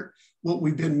restart what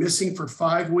we've been missing for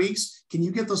 5 weeks? Can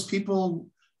you get those people,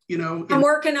 I'm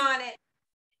working on it.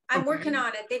 I'm working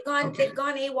on it. They've gone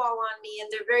AWOL on me and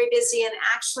they're very busy. And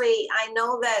actually, I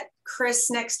know that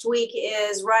Chris next week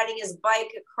is riding his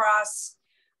bike across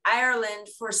Ireland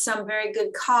for some very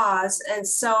good cause. And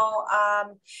so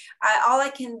all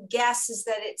I can guess is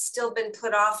that it's still been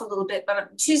put off a little bit,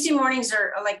 but Tuesday mornings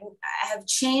have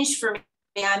changed for me.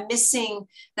 I'm missing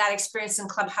that experience in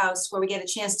Clubhouse where we get a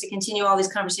chance to continue all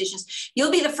these conversations. You'll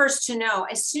be the first to know.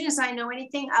 As soon as I know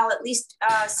anything, I'll at least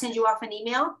send you off an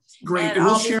email. Great, and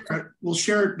we'll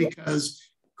share it because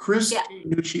Chris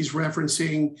Kane, who she's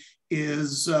referencing,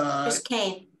 is Chris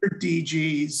Kane,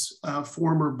 DG's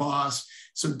former boss.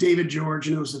 So David George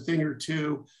knows a thing or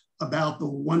two about the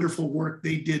wonderful work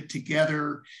they did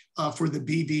together for the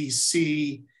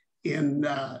BBC, and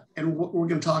we're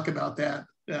going to talk about that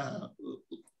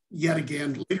yet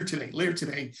again later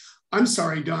today. I'm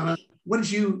sorry, Donna, what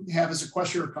did you have as a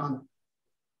question or comment?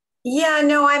 Yeah,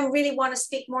 no, I really want to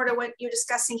speak more to what you're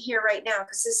discussing here right now,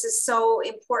 because this is so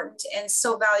important and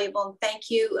so valuable. And thank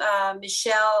you,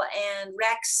 Michelle and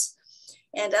Rex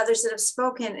and others that have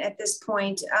spoken at this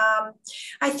point.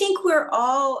 I think we're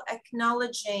all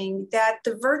acknowledging that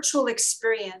the virtual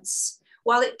experience,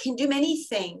 while it can do many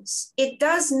things, it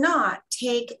does not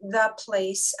take the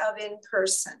place of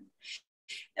in-person.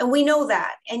 And we know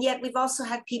that. And yet we've also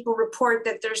had people report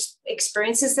that there's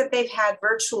experiences that they've had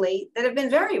virtually that have been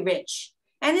very rich.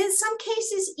 And in some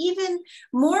cases, even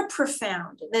more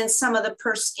profound than some of the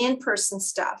in-person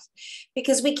stuff,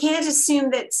 because we can't assume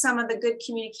that some of the good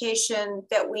communication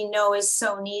that we know is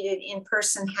so needed in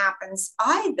person happens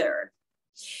either,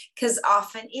 because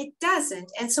often it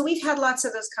doesn't. And so we've had lots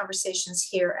of those conversations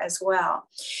here as well.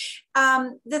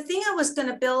 The thing I was going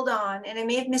to build on, and I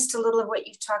may have missed a little of what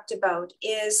you've talked about,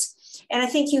 is, and I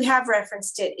think you have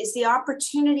referenced it, is the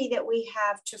opportunity that we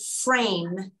have to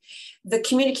frame the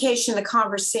communication, the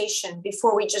conversation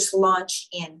before we just launch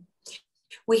in.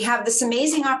 We have this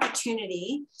amazing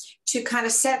opportunity to kind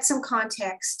of set some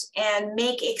context and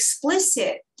make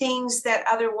explicit things that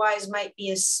otherwise might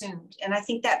be assumed. And I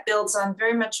think that builds on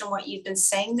very much on what you've been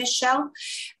saying, Michelle.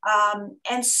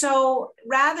 And so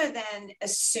rather than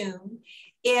assume,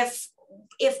 if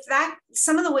that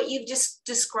some of what you've just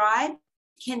described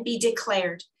can be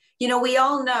declared. We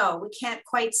all know we can't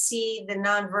quite see the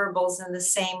nonverbals in the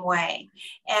same way,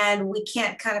 and we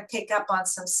can't kind of pick up on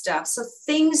some stuff. So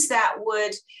things that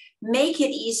would make it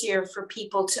easier for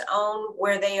people to own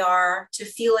where they are, to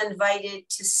feel invited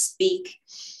to speak.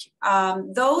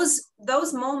 Those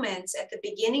moments at the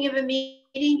beginning of a meeting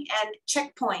and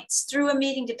checkpoints through a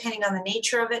meeting, depending on the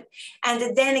nature of it.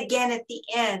 And then again at the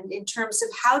end, in terms of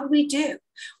how do we do?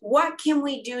 What can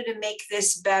we do to make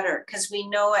this better? Because we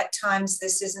know at times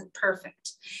this isn't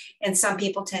perfect. And some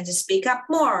people tend to speak up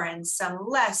more and some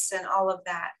less and all of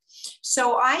that.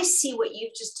 So I see what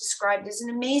you've just described as an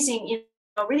amazing,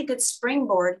 really good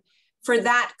springboard for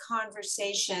that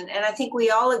conversation. And I think we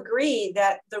all agree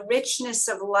that the richness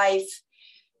of life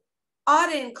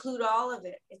ought to include all of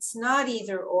it. It's not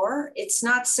either or. It's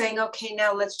not saying, okay,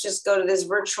 now let's just go to this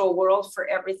virtual world for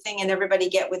everything and everybody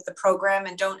get with the program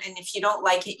and if you don't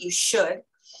like it, you should.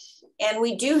 And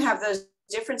we do have those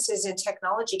differences in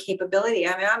technology capability.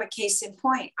 I mean, I'm a case in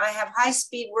point. I have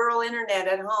high-speed rural internet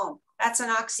at home. That's an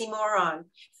oxymoron.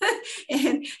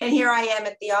 and here I am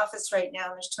at the office right now.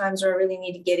 There's times where I really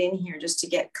need to get in here just to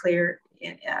get clear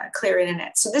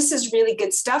internet. So this is really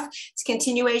good stuff. It's a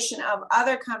continuation of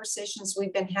other conversations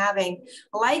we've been having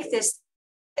like this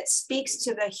that speaks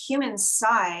to the human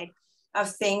side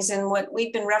of things. And what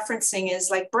we've been referencing is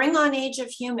like, bring on age of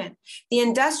human. The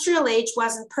industrial age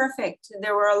wasn't perfect.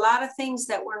 There were a lot of things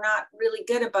that were not really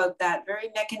good about that,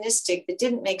 very mechanistic, that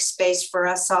didn't make space for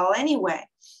us all anyway.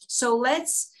 So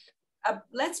let's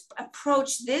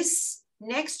approach this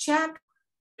next chapter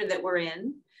that we're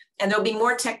in, and there'll be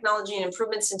more technology and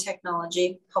improvements in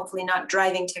technology, hopefully not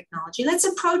driving technology. Let's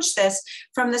approach this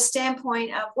from the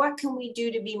standpoint of what can we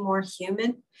do to be more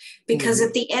human? Because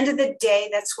at the end of the day,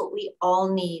 that's what we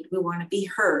all need. We want to be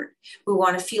heard. We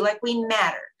want to feel like we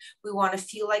matter. We want to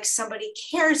feel like somebody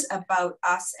cares about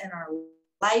us and our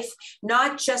life,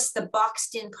 not just the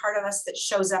boxed in part of us that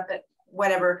shows up at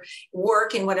whatever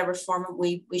work in whatever form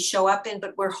we show up in,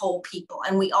 but we're whole people,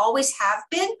 and we always have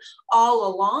been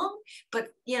all along. But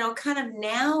you know, kind of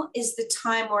now is the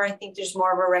time where I think there's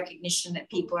more of a recognition that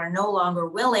people are no longer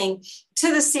willing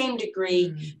to the same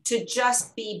degree to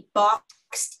just be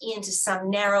boxed into some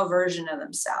narrow version of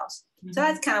themselves. So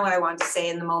that's kind of what I wanted to say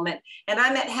in the moment. And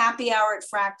I'm at happy hour at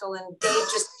Fractal, and Dave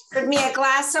just poured me a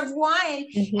glass of wine,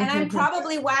 and I'm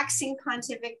probably waxing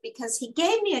pontific because he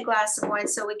gave me a glass of wine,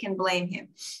 so we can blame him.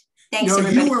 Thanks,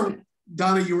 everybody.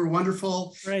 Donna, you were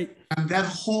wonderful. Right. And that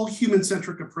whole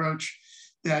human-centric approach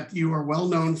that you are well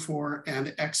known for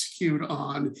and execute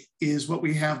on is what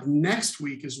we have next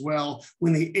week as well,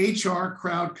 when the HR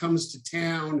crowd comes to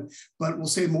town. But we'll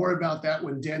say more about that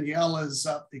when Danielle is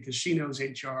up, because she knows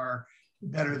HR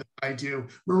better than I do.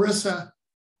 Marissa,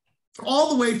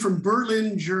 all the way from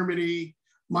Berlin, Germany,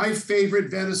 my favorite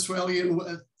Venezuelan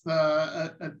with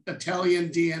Italian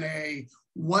DNA.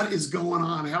 What is going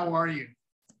on? How are you?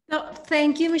 No,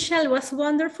 thank you, Michelle. It was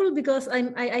wonderful because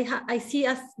I see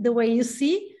us the way you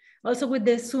see, also with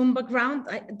the Zoom background.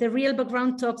 The real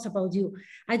background talks about you.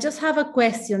 I just have a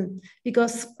question,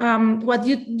 because what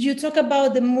you talk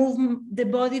about the movement, the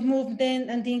body movement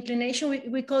and the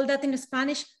inclination, we call that in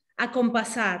Spanish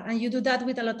acompasar, and you do that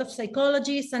with a lot of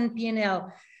psychologists and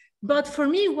PNL. But for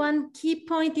me, one key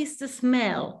point is the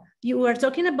smell. You were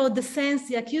talking about the sense,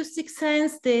 the acoustic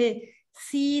sense, the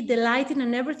see, the lighting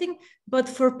and everything. But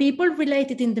for people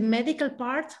related in the medical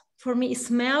part, for me,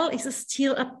 smell is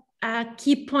still a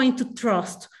key point to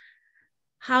trust.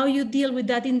 How you deal with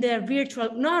that in the virtual?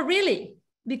 Not really,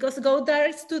 because go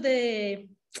direct to the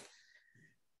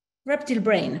reptile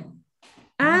brain.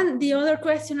 And the other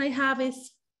question I have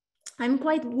is, I'm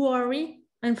quite worried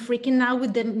and freaking out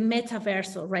with the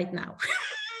metaverse right now,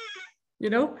 you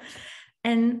know?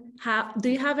 And do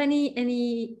you have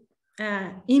any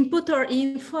input or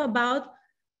info about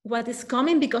what is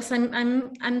coming? Because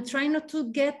I'm trying not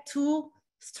to get too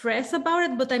stressed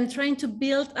about it, but I'm trying to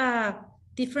build a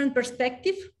different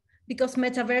perspective, because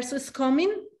metaverse is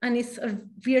coming and it's a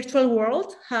virtual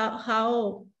world.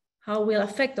 How will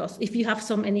affect us, if you have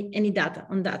any data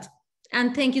on that?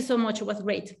 And thank you so much. It was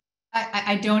great.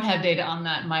 I don't have data on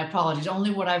that. My apologies.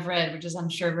 Only what I've read, which is, I'm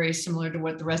sure, very similar to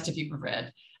what the rest of you have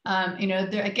read. You know,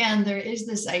 there is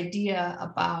this idea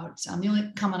about, the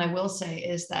only comment I will say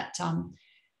is that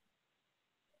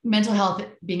mental health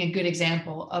being a good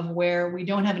example of where we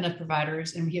don't have enough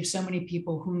providers and we have so many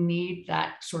people who need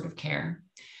that sort of care.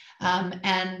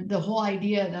 And the whole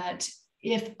idea that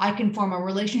if I can form a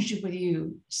relationship with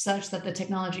you such that the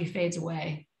technology fades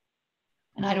away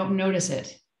and I don't notice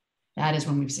it, that is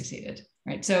when we've succeeded,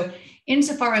 right? So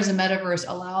insofar as a metaverse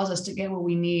allows us to get what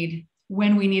we need,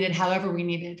 when we need it, however we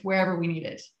need it, wherever we need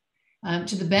it,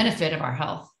 to the benefit of our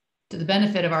health, to the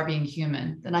benefit of our being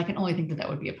human, then I can only think that that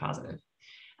would be a positive.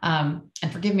 And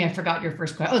forgive me, I forgot your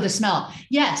first question. Oh, the smell.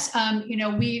 Yes, you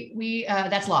know, we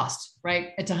that's lost,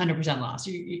 right? It's 100% lost.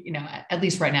 You know, at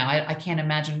least right now, I can't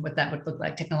imagine what that would look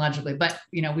like technologically, but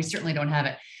you know, we certainly don't have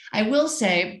it. I will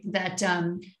say that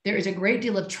there is a great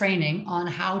deal of training on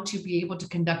how to be able to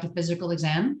conduct a physical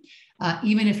exam,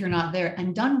 even if you're not there,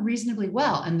 and done reasonably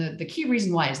well. And the key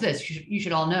reason why is this: you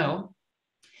should all know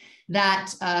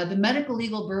that the medical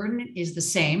legal burden is the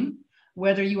same,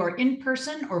 whether you are in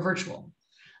person or virtual.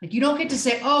 Like, you don't get to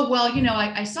say, oh, well, you know,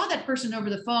 I saw that person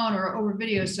over the phone or over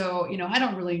video, so, you know, I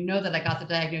don't really know that I got the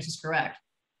diagnosis correct.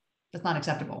 That's not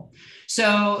acceptable.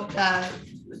 So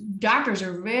doctors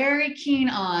are very keen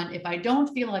on, if I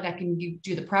don't feel like I can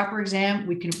do the proper exam,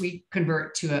 we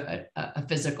convert to a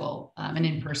physical, an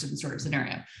in-person sort of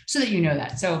scenario, so that you know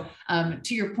that. So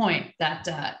to your point,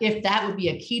 that if that would be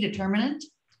a key determinant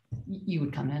you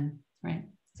would come in, right?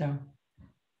 So.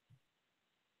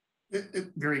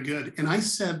 Very good. And I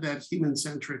said that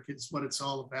human-centric is what it's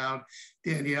all about.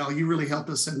 Danielle, you really helped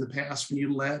us in the past when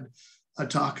you led a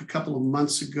talk a couple of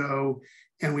months ago,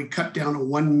 and we cut down a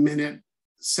 1 minute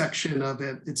section of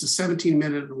it. It's a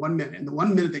 17-minute and 1 minute. And the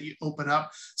 1 minute that you open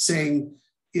up saying,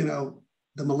 you know,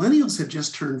 the millennials have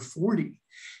just turned 40.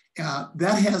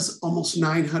 That has almost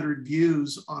 900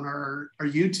 views on our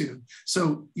YouTube.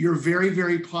 So you're very,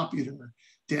 very popular,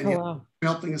 Danielle, oh, wow.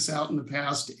 helping us out in the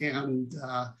past. And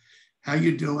how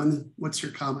you doing? What's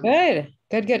your comment?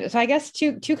 Good. So I guess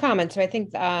two comments. So I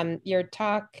think your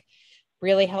talk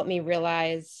really helped me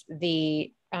realize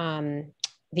the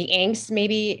angst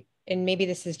maybe, and maybe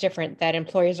this is different, that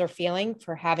employers are feeling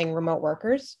for having remote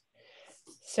workers.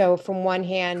 So from one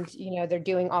hand, you know, they're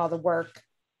doing all the work,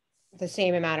 the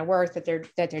same amount of work that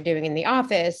they're doing in the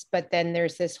office, but then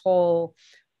there's this whole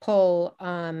pull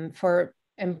for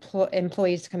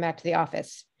employees to come back to the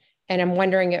office. And I'm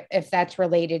wondering if that's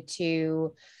related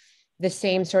to the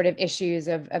same sort of issues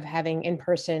of having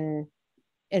in-person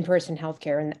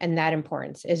healthcare and that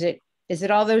importance. Is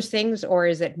it all those things, or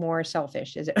is it more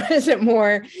selfish? Is it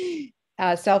more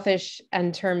selfish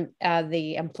in terms of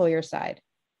the employer side,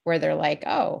 where they're like,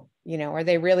 oh, you know, are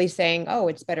they really saying, oh,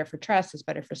 it's better for trust, it's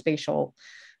better for spatial,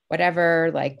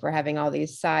 whatever, like we're having all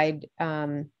these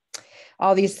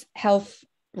all these health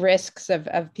risks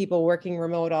of people working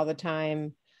remote all the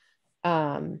time.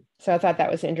 So I thought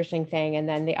that was an interesting thing. And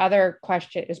then the other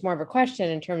question is more of a question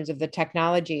in terms of the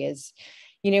technology is,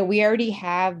 you know, we already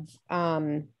have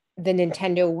the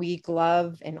Nintendo Wii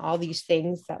glove and all these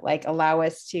things that like allow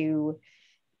us to,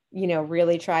 you know,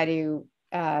 really try to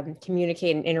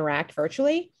communicate and interact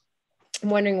virtually. I'm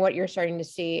wondering what you're starting to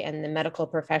see in the medical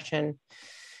profession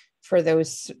for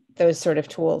those sort of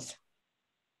tools.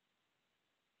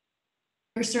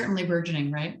 They're certainly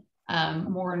burgeoning, right?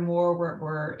 More and more,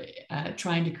 we're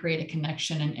trying to create a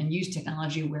connection and use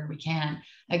technology where we can.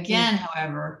 Again,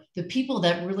 however, the people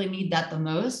that really need that the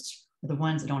most are the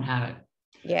ones that don't have it.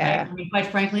 Yeah. Right? I mean, quite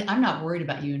frankly, I'm not worried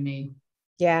about you and me.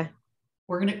 Yeah.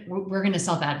 We're gonna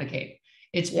self-advocate.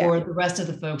 It's for the rest of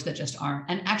the folks that just aren't.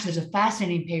 And actually, there's a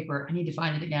fascinating paper, I need to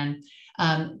find it again,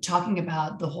 talking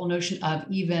about the whole notion of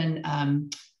even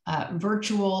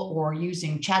virtual or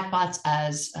using chatbots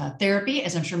as therapy,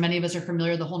 as I'm sure many of us are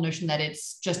familiar, the whole notion that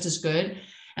it's just as good.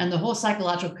 And the whole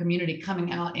psychological community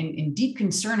coming out in deep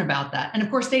concern about that. And of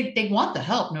course, they want the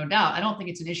help, no doubt. I don't think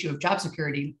it's an issue of job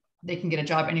security. They can get a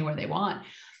job anywhere they want.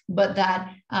 But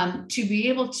that to be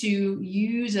able to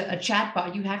use a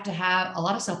chatbot, you have to have a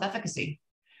lot of self-efficacy,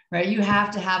 right? You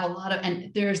have to have a lot of,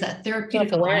 and there's that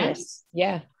therapeutic alliance.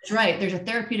 Yeah. That's right. There's a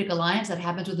therapeutic alliance that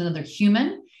happens with another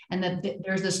human. And that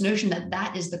there's this notion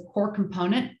that is the core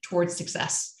component towards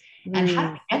success. And how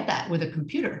do we get that with a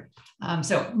computer?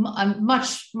 So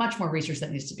much more research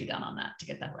that needs to be done on that to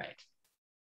get that right.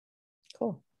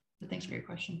 Cool. But thanks for your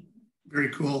question. Very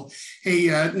cool. Hey,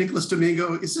 Nicholas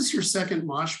Domingo, is this your second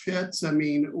mosh pit? I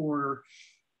mean, or,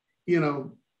 you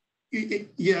know,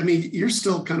 yeah, I mean, you're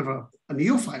still kind of a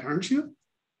neophyte, aren't you?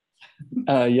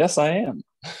 Yes, I am.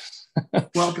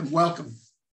 Welcome.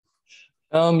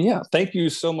 Yeah, thank you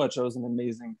so much. That was an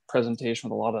amazing presentation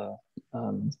with a lot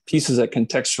of pieces that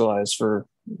contextualize for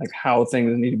like how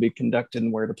things need to be conducted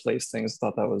and where to place things. I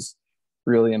thought that was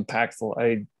really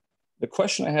impactful. The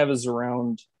question I have is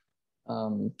around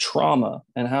trauma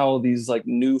and how these like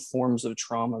new forms of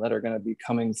trauma that are going to be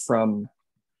coming from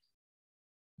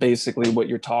basically what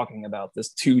you're talking about,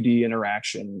 this 2D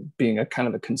interaction being a kind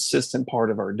of a consistent part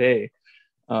of our day.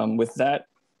 With that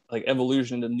like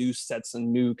evolution into new sets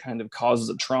and new kind of causes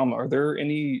of trauma, is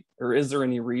there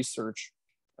any research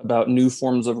about new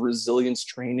forms of resilience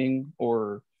training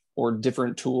or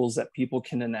different tools that people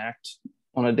can enact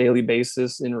on a daily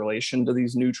basis in relation to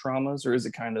these new traumas? Or is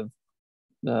it kind of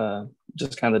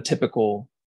just kind of the typical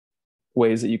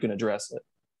ways that you can address it?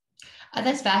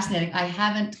 That's fascinating. I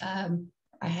haven't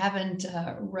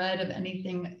read of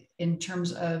anything in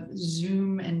terms of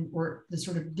Zoom or the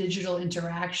sort of digital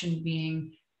interaction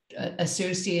being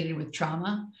associated with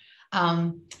trauma.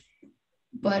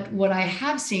 But what I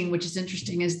have seen, which is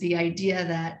interesting, is the idea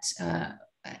that,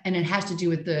 and it has to do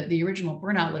with the original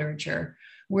burnout literature,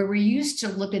 where we used to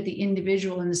look at the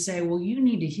individual and say, well, you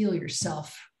need to heal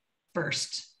yourself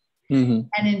first. Mm-hmm.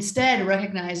 And instead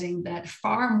recognizing that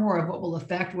far more of what will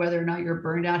affect whether or not you're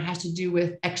burned out has to do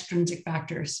with extrinsic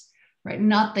factors, right?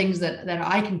 Not things that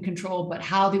I can control, but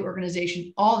how the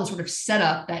organization, all the sort of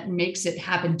setup that makes it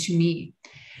happen to me.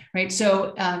 Right.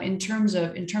 So in terms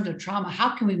of trauma,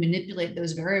 how can we manipulate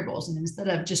those variables? And instead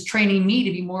of just training me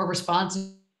to be more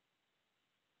responsive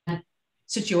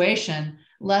situation,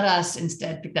 let us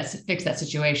instead fix that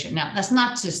situation. Now, that's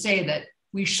not to say that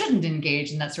we shouldn't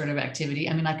engage in that sort of activity.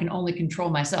 I mean, I can only control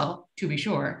myself, to be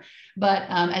sure. But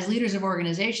as leaders of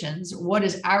organizations, what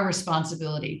is our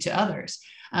responsibility to others?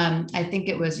 I think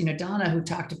it was, Donna who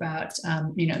talked about,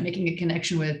 making a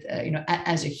connection with,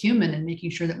 as a human, and making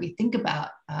sure that we think about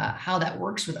how that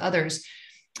works with others.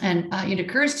 And it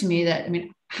occurs to me that,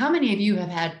 how many of you have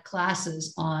had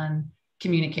classes on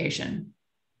communication?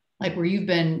 Like where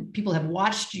people have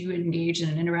watched you engage in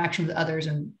an interaction with others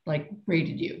and like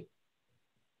rated you.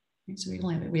 So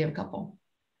we have a couple.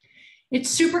 It's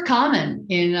super common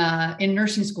in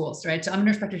nursing schools, right? So I'm a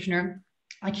nurse practitioner.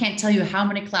 I can't tell you how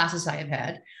many classes I have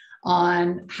had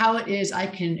on how it is I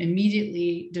can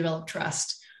immediately develop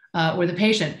trust with a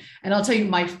patient. And I'll tell you,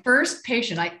 my first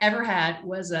patient I ever had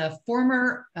was a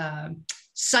former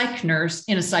psych nurse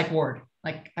in a psych ward.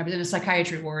 Like I was in a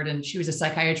psychiatry ward and she was a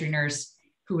psychiatry nurse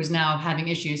who was now having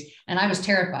issues. And I was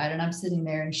terrified, and I'm sitting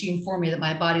there and she informed me that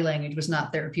my body language was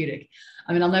not therapeutic.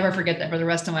 I'll never forget that for the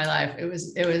rest of my life. It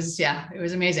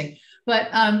was amazing. But,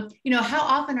 how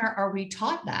often are we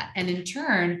taught that? And in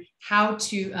turn, how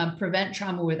to prevent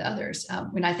trauma with others?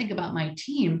 When I think about my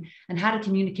team and how to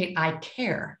communicate, I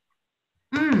care.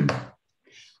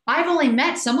 I've only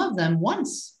met some of them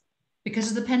once because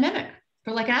of the pandemic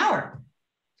for like an hour.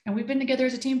 And we've been together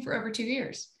as a team for over 2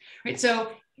 years, right?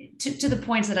 So to the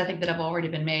points that I think that have already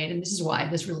been made, and this is why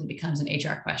this really becomes an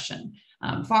HR question,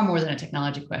 far more than a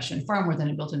technology question, far more than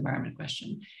a built environment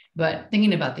question, but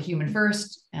thinking about the human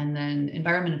first and then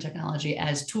environment and technology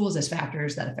as tools, as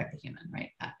factors that affect the human, right?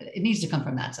 It needs to come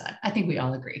from that side. I think we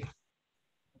all agree.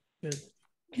 Good.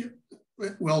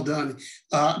 Well done.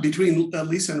 Between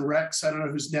Lisa and Rex, I don't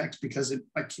know who's next because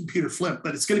my computer flipped,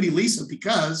 but it's going to be Lisa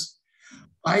because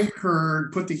I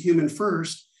heard put the human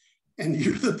first. And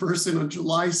you're the person on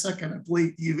July 2nd, I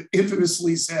believe you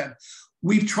infamously said,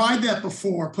 we've tried that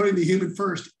before, putting the human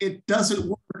first. It doesn't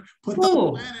work. Put the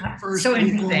planet first. So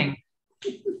interesting.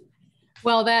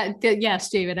 Well, yes,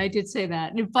 David, I did say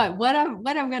that. But what I'm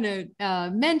going to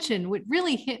mention, what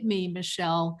really hit me,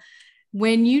 Michelle,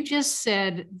 when you just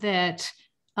said that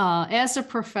as a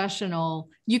professional,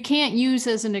 you can't use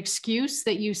as an excuse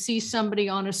that you see somebody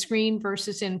on a screen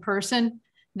versus in person,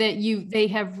 that they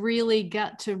have really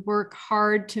got to work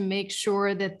hard to make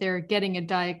sure that they're getting a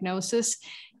diagnosis.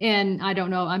 And I don't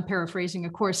know, I'm paraphrasing,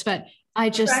 of course, but I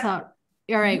just thought,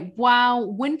 all right, wow,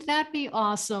 wouldn't that be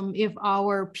awesome if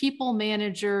our people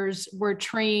managers were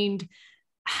trained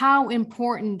how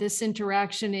important this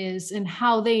interaction is and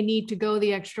how they need to go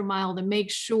the extra mile to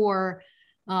make sure,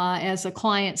 as a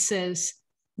client says,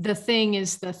 the thing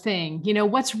is the thing,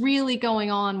 what's really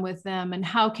going on with them and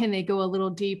how can they go a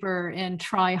little deeper and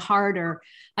try harder.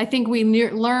 I think we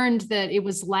learned that it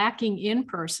was lacking in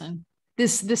person.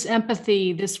 This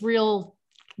empathy, this real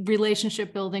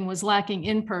relationship building was lacking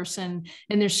in person.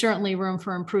 And there's certainly room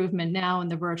for improvement now in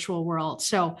the virtual world.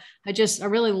 So I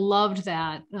really loved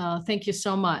that. Thank you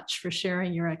so much for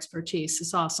sharing your expertise.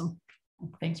 It's awesome.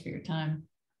 Thanks for your time.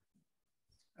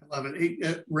 I love it.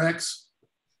 Hey, Rex,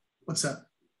 what's up?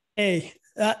 Hey,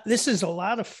 this is a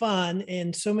lot of fun,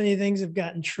 and so many things have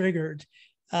gotten triggered.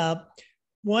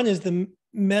 One is the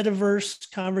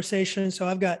metaverse conversation. So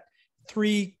I've got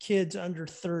 3 kids under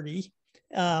 30.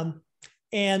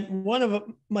 And one of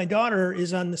my daughter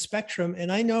is on the spectrum,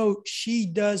 and I know she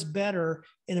does better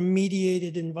in a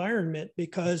mediated environment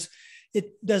because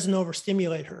it doesn't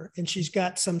overstimulate her, and she's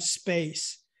got some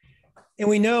space. And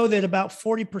we know that about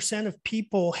 40% of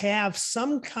people have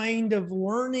some kind of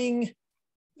learning,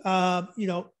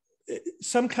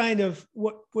 some kind of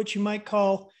what you might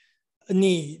call a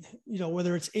need,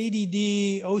 whether it's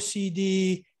ADD,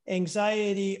 OCD,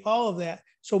 anxiety, all of that.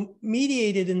 So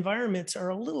mediated environments are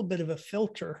a little bit of a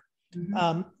filter.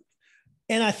 Mm-hmm.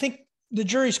 And I think the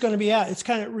jury's going to be out. It's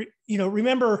kind of,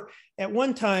 remember at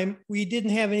one time we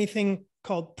didn't have anything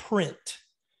called print.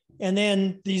 And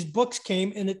then these books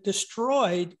came and it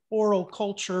destroyed oral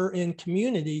culture and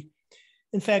community.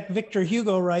 In fact, Victor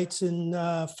Hugo writes in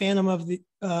not Phantom of the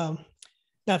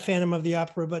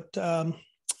Opera, but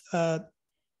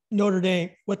Notre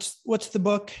Dame. What's the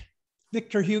book?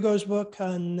 Victor Hugo's book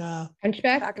on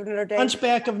Hunchback of Notre Dame.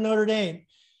 Hunchback of Notre Dame.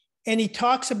 And he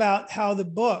talks about how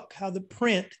the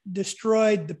print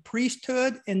destroyed the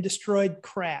priesthood and destroyed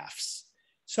crafts.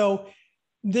 So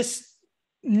this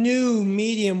new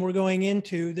medium we're going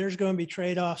into, there's going to be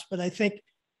trade-offs, but I think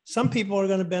some people are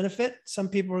going to benefit, some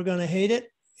people are going to hate it,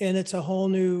 and it's a whole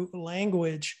new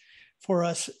language for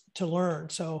us to learn.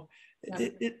 So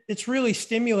it's really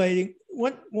stimulating.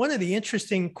 One of the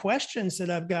interesting questions that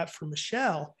I've got for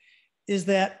Michelle is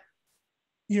that,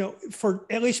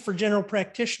 at least for general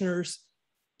practitioners,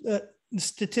 the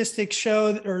statistics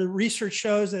show, or the research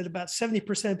shows, that about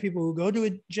 70% of people who go to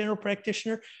a general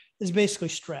practitioner is basically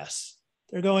stress.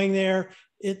 They're going there.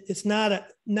 It's not a,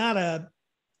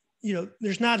 you know,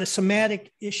 there's not a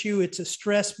somatic issue. It's a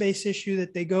stress-based issue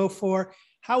that they go for.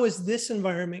 How is this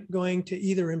environment going to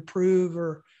either improve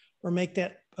or make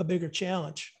that a bigger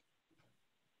challenge?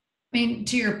 I mean,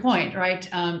 to your point, right?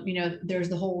 You know, there's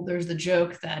the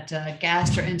joke that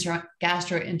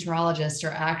gastroenterologists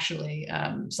are actually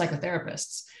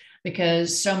psychotherapists,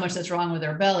 because so much that's wrong with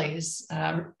our bellies,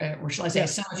 or shall I say,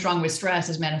 so much wrong with stress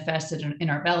is manifested in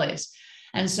our bellies.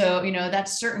 And so, you know,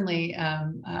 that's certainly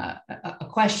a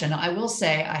question. I will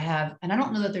say I have, and I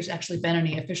don't know that there's actually been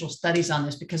any official studies on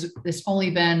this, because it's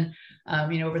only been,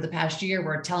 you know, over the past year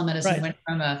where telemedicine went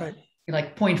from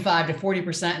like 0.5 to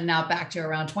 40%, and now back to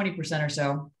around 20% or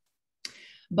so.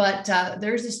 But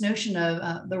there's this notion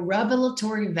of the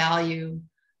revelatory value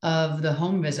of the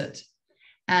home visit,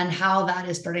 and how that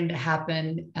is starting to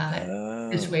happen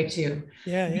this way too.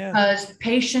 Because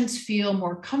patients feel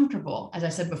more comfortable. As I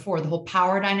said before, the whole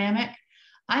power dynamic.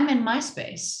 I'm in my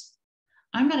space.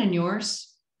 I'm not in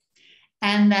yours.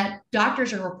 And that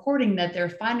doctors are reporting that they're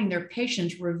finding their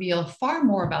patients reveal far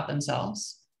more about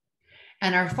themselves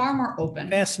and are far more open.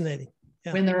 Fascinating.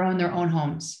 When they're in their own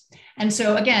homes. And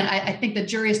so again, I think the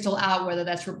jury is still out whether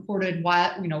that's reported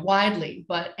widely,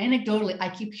 but anecdotally, I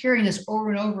keep hearing this over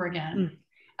and over again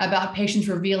about patients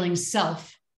revealing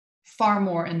self far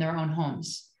more in their own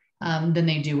homes than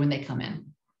they do when they come in.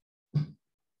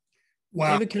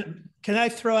 Wow. David, can I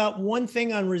throw out one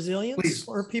thing on resilience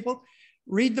for people?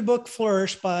 Read the book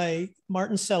Flourish by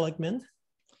Martin Seligman.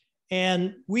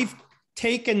 And we've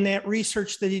taken that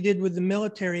research that he did with the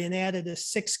military and added a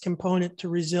 6th component to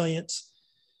resilience.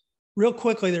 Real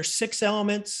quickly, there's 6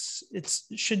 elements. It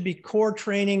should be core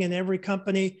training in every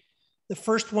company. The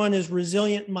first one is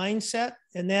resilient mindset,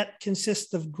 and that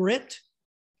consists of grit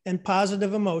and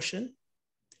positive emotion.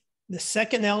 The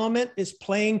second element is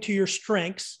playing to your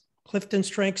strengths. Clifton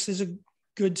Strengths is a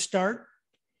good start.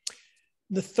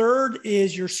 The third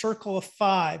is your circle of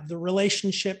 5, the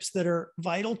relationships that are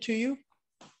vital to you.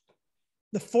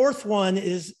 The fourth one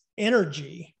is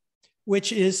energy,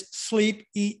 which is sleep,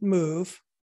 eat, move.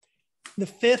 The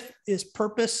 5th is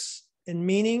purpose and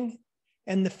meaning.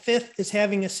 And the 5th is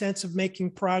having a sense of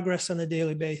making progress on a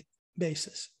daily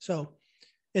basis. So,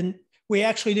 and we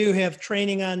actually do have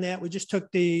training on that. We just took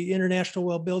the International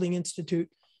Well Building Institute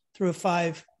through a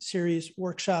 5-series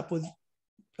workshop with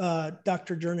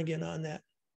Dr. Jernigan on that.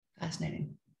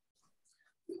 Fascinating.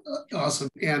 Awesome.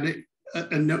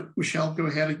 And no, Michelle, go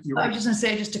ahead. I was just going to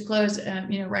say, just to close,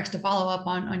 you know, Rex, to follow up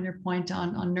on your point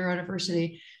on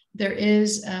neurodiversity, there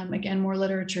is, again, more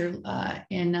literature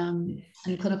in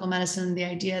clinical medicine, the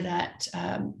idea that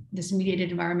this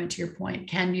mediated environment, to your point,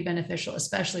 can be beneficial,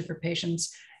 especially for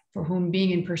patients for whom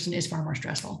being in person is far more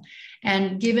stressful.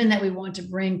 And given that we want to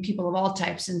bring people of all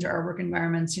types into our work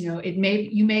environments, you know,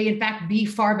 you may in fact be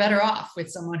far better off with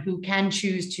someone who can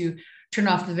choose to turn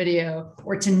off the video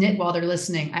or to knit while they're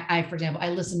listening. I, for example, I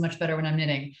listen much better when I'm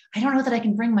knitting. I don't know that I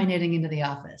can bring my knitting into the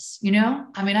office, you know?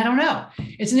 I mean, I don't know.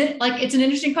 It's an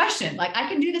interesting question. Like, I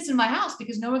can do this in my house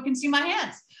because no one can see my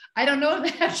hands. I don't know if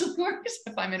that actually works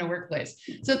if I'm in a workplace.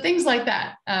 So things like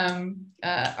that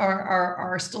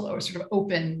are still sort of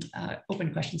open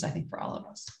questions, I think, for all of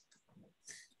us.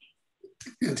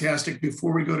 Fantastic.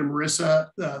 Before we go to Marissa,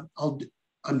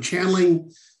 I'm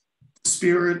channeling the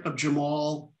spirit of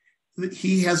Jamal.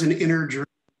 He has an inner journey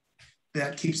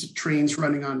that keeps the trains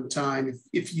running on time.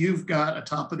 If you've got a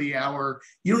top of the hour,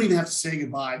 you don't even have to say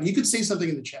goodbye. You could say something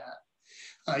in the chat.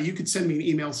 You could send me an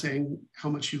email saying how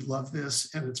much you love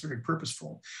this, and it's very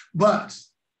purposeful. But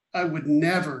I would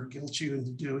never guilt you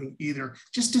into doing either.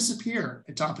 Just disappear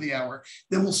at top of the hour.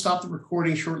 Then we'll stop the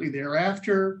recording shortly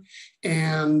thereafter.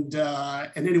 And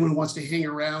anyone who wants to hang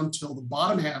around till the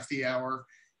bottom half of the hour,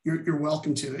 you're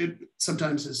welcome to. It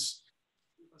sometimes it's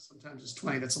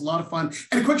 20. That's a lot of fun.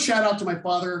 And a quick shout out to my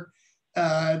father.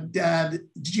 Dad,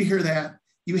 did you hear that?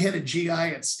 You had a GI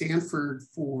at Stanford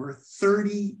for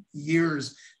 30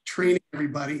 years training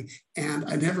everybody. And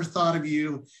I never thought of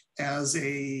you as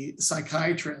a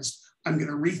psychiatrist. I'm going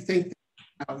to rethink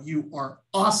that now. You are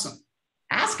awesome.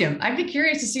 Ask him. I'd be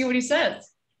curious to see what he says.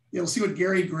 Yeah, we'll see what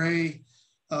Gary Gray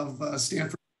of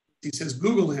Stanford, he says.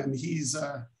 Google him. He's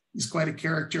quite a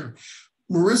character.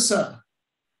 Marissa,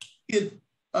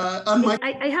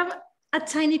 I have a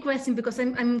tiny question because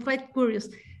I'm quite curious.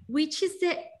 Which is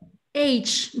the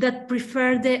age that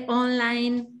prefer the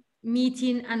online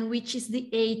meeting and which is the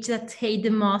age that hate the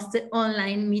most the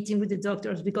online meeting with the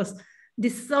doctors? Because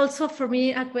this is also for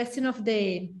me a question of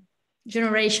the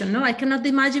generation. No, I cannot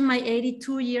imagine my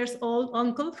 82 years old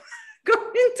uncle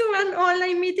going to an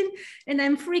online meeting, and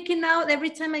I'm freaking out every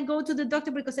time I go to the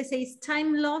doctor because I say it's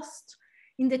time lost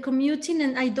in the commuting,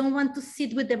 and I don't want to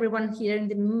sit with everyone here in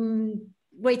the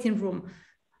waiting room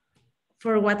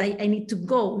for what I need to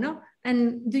go. No.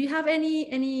 And do you have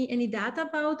any data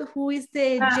about who is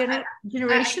the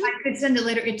generation? I could send it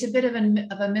later. It's a bit of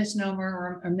a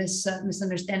misnomer or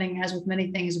misunderstanding, as with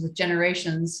many things with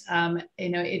generations.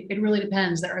 It really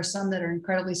depends. There are some that are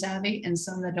incredibly savvy and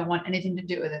some that don't want anything to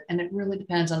do with it. And it really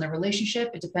depends on the relationship.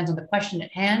 It depends on the question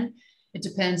at hand. It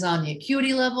depends on the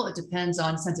acuity level. It depends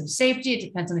on sense of safety. It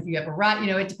depends on if you have a right.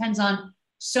 It depends on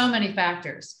so many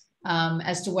factors.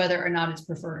 As to whether or not it's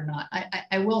preferred or not.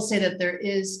 I will say that there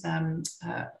is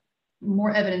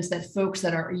more evidence that folks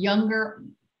that are younger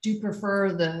do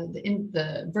prefer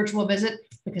the virtual visit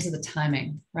because of the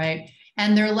timing, right?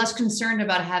 And they're less concerned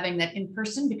about having that in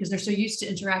person because they're so used to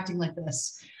interacting like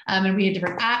this. And we have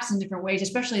different apps in different ways,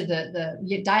 especially the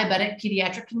diabetic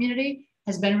pediatric community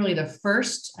has been really the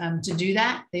first to do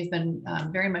that. They've been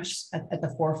very much at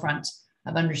the forefront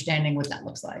of understanding what that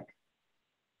looks like.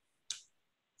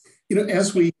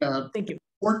 As we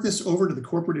work this over to the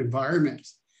corporate environment,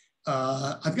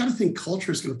 I've got to think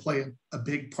culture is going to play a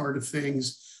big part of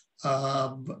things.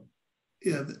 Now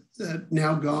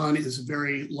Gone is a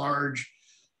very large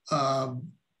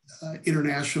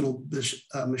international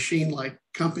machine-like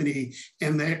company,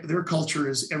 and their culture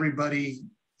is everybody,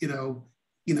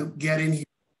 get in here,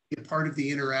 be a part of the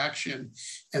interaction.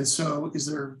 And so, is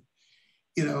there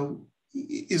going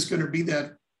to be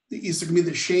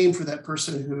the shame for that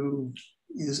person who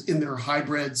is in their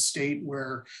hybrid state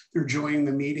where they're joining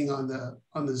the meeting on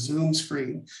the Zoom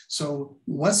screen? So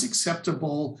what's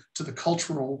acceptable to the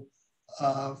cultural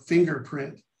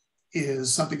fingerprint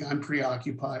is something I'm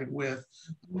preoccupied with.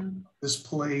 This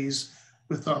plays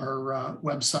with our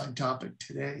website topic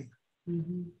today.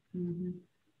 Mm-hmm. Mm-hmm.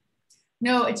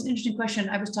 No, it's an interesting question.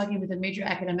 I was talking with a major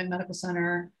academic medical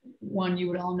center, one you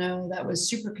would all know, that was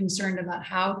super concerned about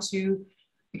how to,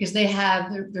 because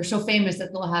they're so famous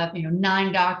that they'll have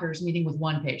 9 doctors meeting with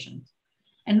 1 patient.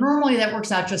 And normally that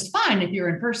works out just fine if you're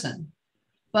in person.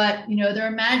 But they're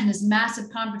imagining this massive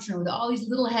conference room with all these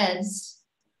little heads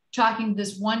talking to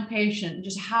this one patient, and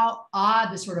just how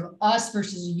odd this sort of us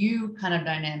versus you kind of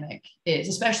dynamic is,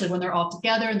 especially when they're all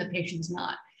together and the patient's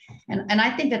not. And I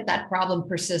think that problem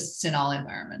persists in all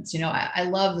environments. I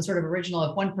love the sort of original,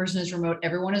 if one person is remote,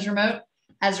 everyone is remote.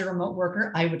 As a remote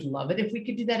worker, I would love it if we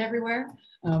could do that everywhere.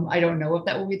 I don't know if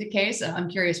that will be the case. I'm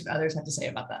curious what others have to say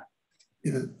about that.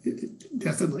 Yeah,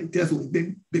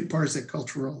 definitely big parts of that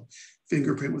cultural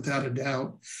fingerprint, without a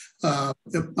doubt.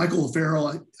 Michael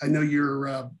Farrell, I know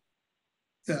you're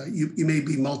you may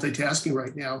be multitasking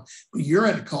right now, but you're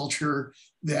at a culture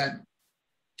that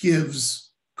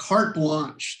gives carte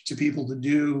blanche to people to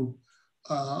do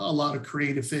a lot of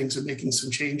creative things and making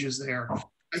some changes there.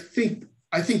 I think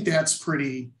that's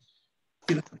pretty,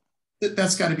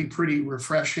 that's got to be pretty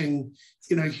refreshing.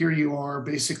 Here you are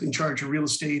basically in charge of real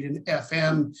estate in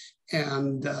FM,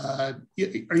 and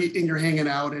you're hanging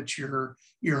out at your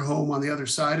home on the other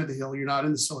side of the hill. You're not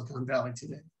in the Silicon Valley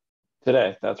today.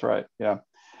 Today, that's right. Yeah.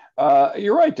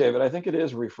 You're right, David. I think it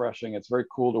is refreshing. It's very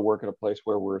cool to work at a place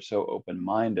where we're so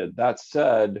open-minded. That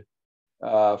said,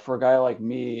 for a guy like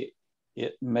me,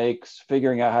 it makes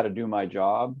figuring out how to do my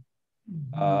job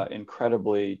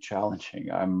incredibly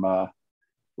challenging. I'm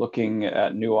looking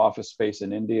at new office space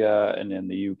in India and in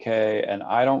the UK, and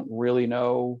I don't really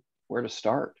know where to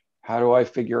start. How do I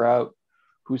figure out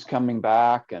who's coming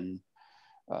back and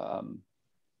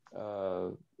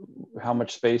how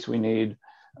much space we need?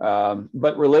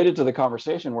 But related to the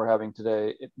conversation we're having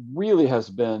today, it really has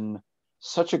been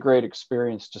such a great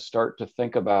experience to start to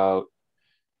think about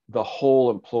the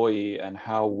whole employee and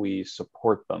how we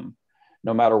support them,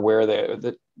 no matter where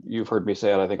you've heard me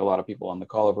say it. I think a lot of people on the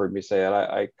call have heard me say it.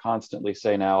 I constantly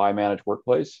say now I manage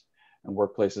workplace, and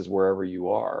workplace is wherever you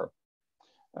are.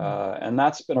 And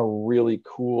that's been a really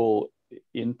cool,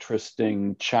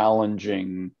 interesting,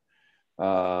 challenging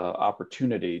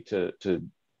opportunity to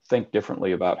think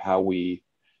differently about how we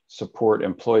support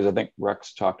employees. I think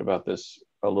Rex talked about this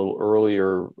a little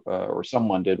earlier, or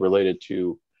someone did, related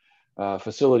to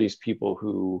facilities people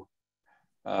who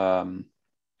are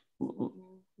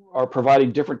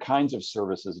providing different kinds of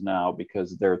services now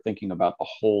because they're thinking about the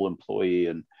whole employee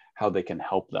and how they can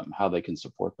help them, how they can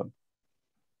support them.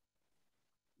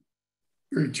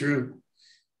 Very true.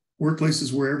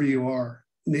 Workplaces wherever you are.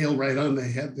 Nail right on the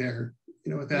head there.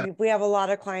 With that. We have a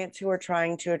lot of clients who are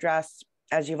trying to address,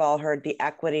 as you've all heard, the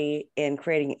equity in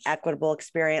creating equitable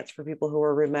experience for people who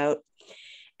are remote.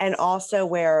 and also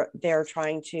where they're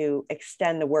trying to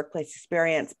extend the workplace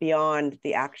experience beyond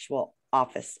the actual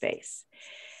office space.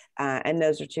 And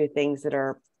those are two things that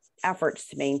are efforts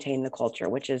to maintain the culture,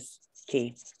 which is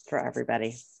key for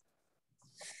everybody.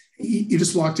 You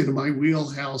just walked into my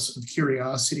wheelhouse of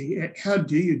curiosity. How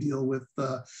do you deal with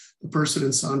the person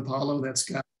in Sao Paulo that's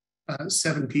got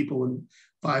 7 people and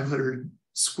 500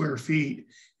 square feet,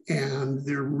 and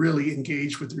they're really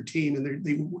engaged with their team, and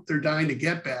they're dying to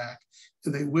get back,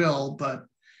 and they will, but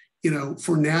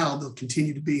for now they'll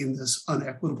continue to be in this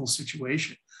unequitable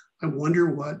situation. I wonder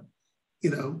what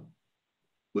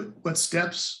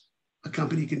steps a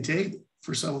company can take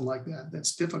for someone like that.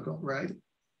 That's difficult, right?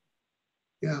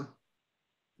 Yeah,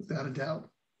 without a doubt.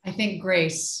 I think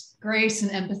grace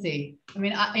and empathy. I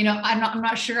mean, I'm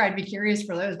not sure. I'd be curious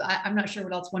for those, but I'm not sure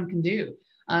what else one can do.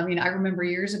 I remember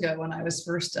years ago when I was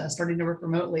first starting to work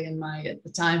remotely, and my, at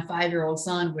the time, 5-year-old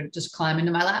son would just climb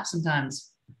into my lap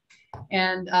sometimes.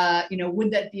 And,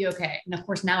 would that be okay? And of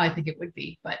course, now I think it would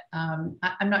be, but I'm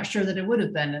not sure that it would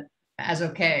have been as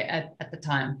okay at the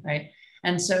time, right?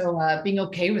 And so being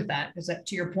okay with that, because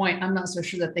to your point, I'm not so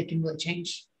sure that they can really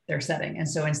change their setting. And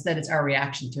so instead it's our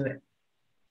reaction to it.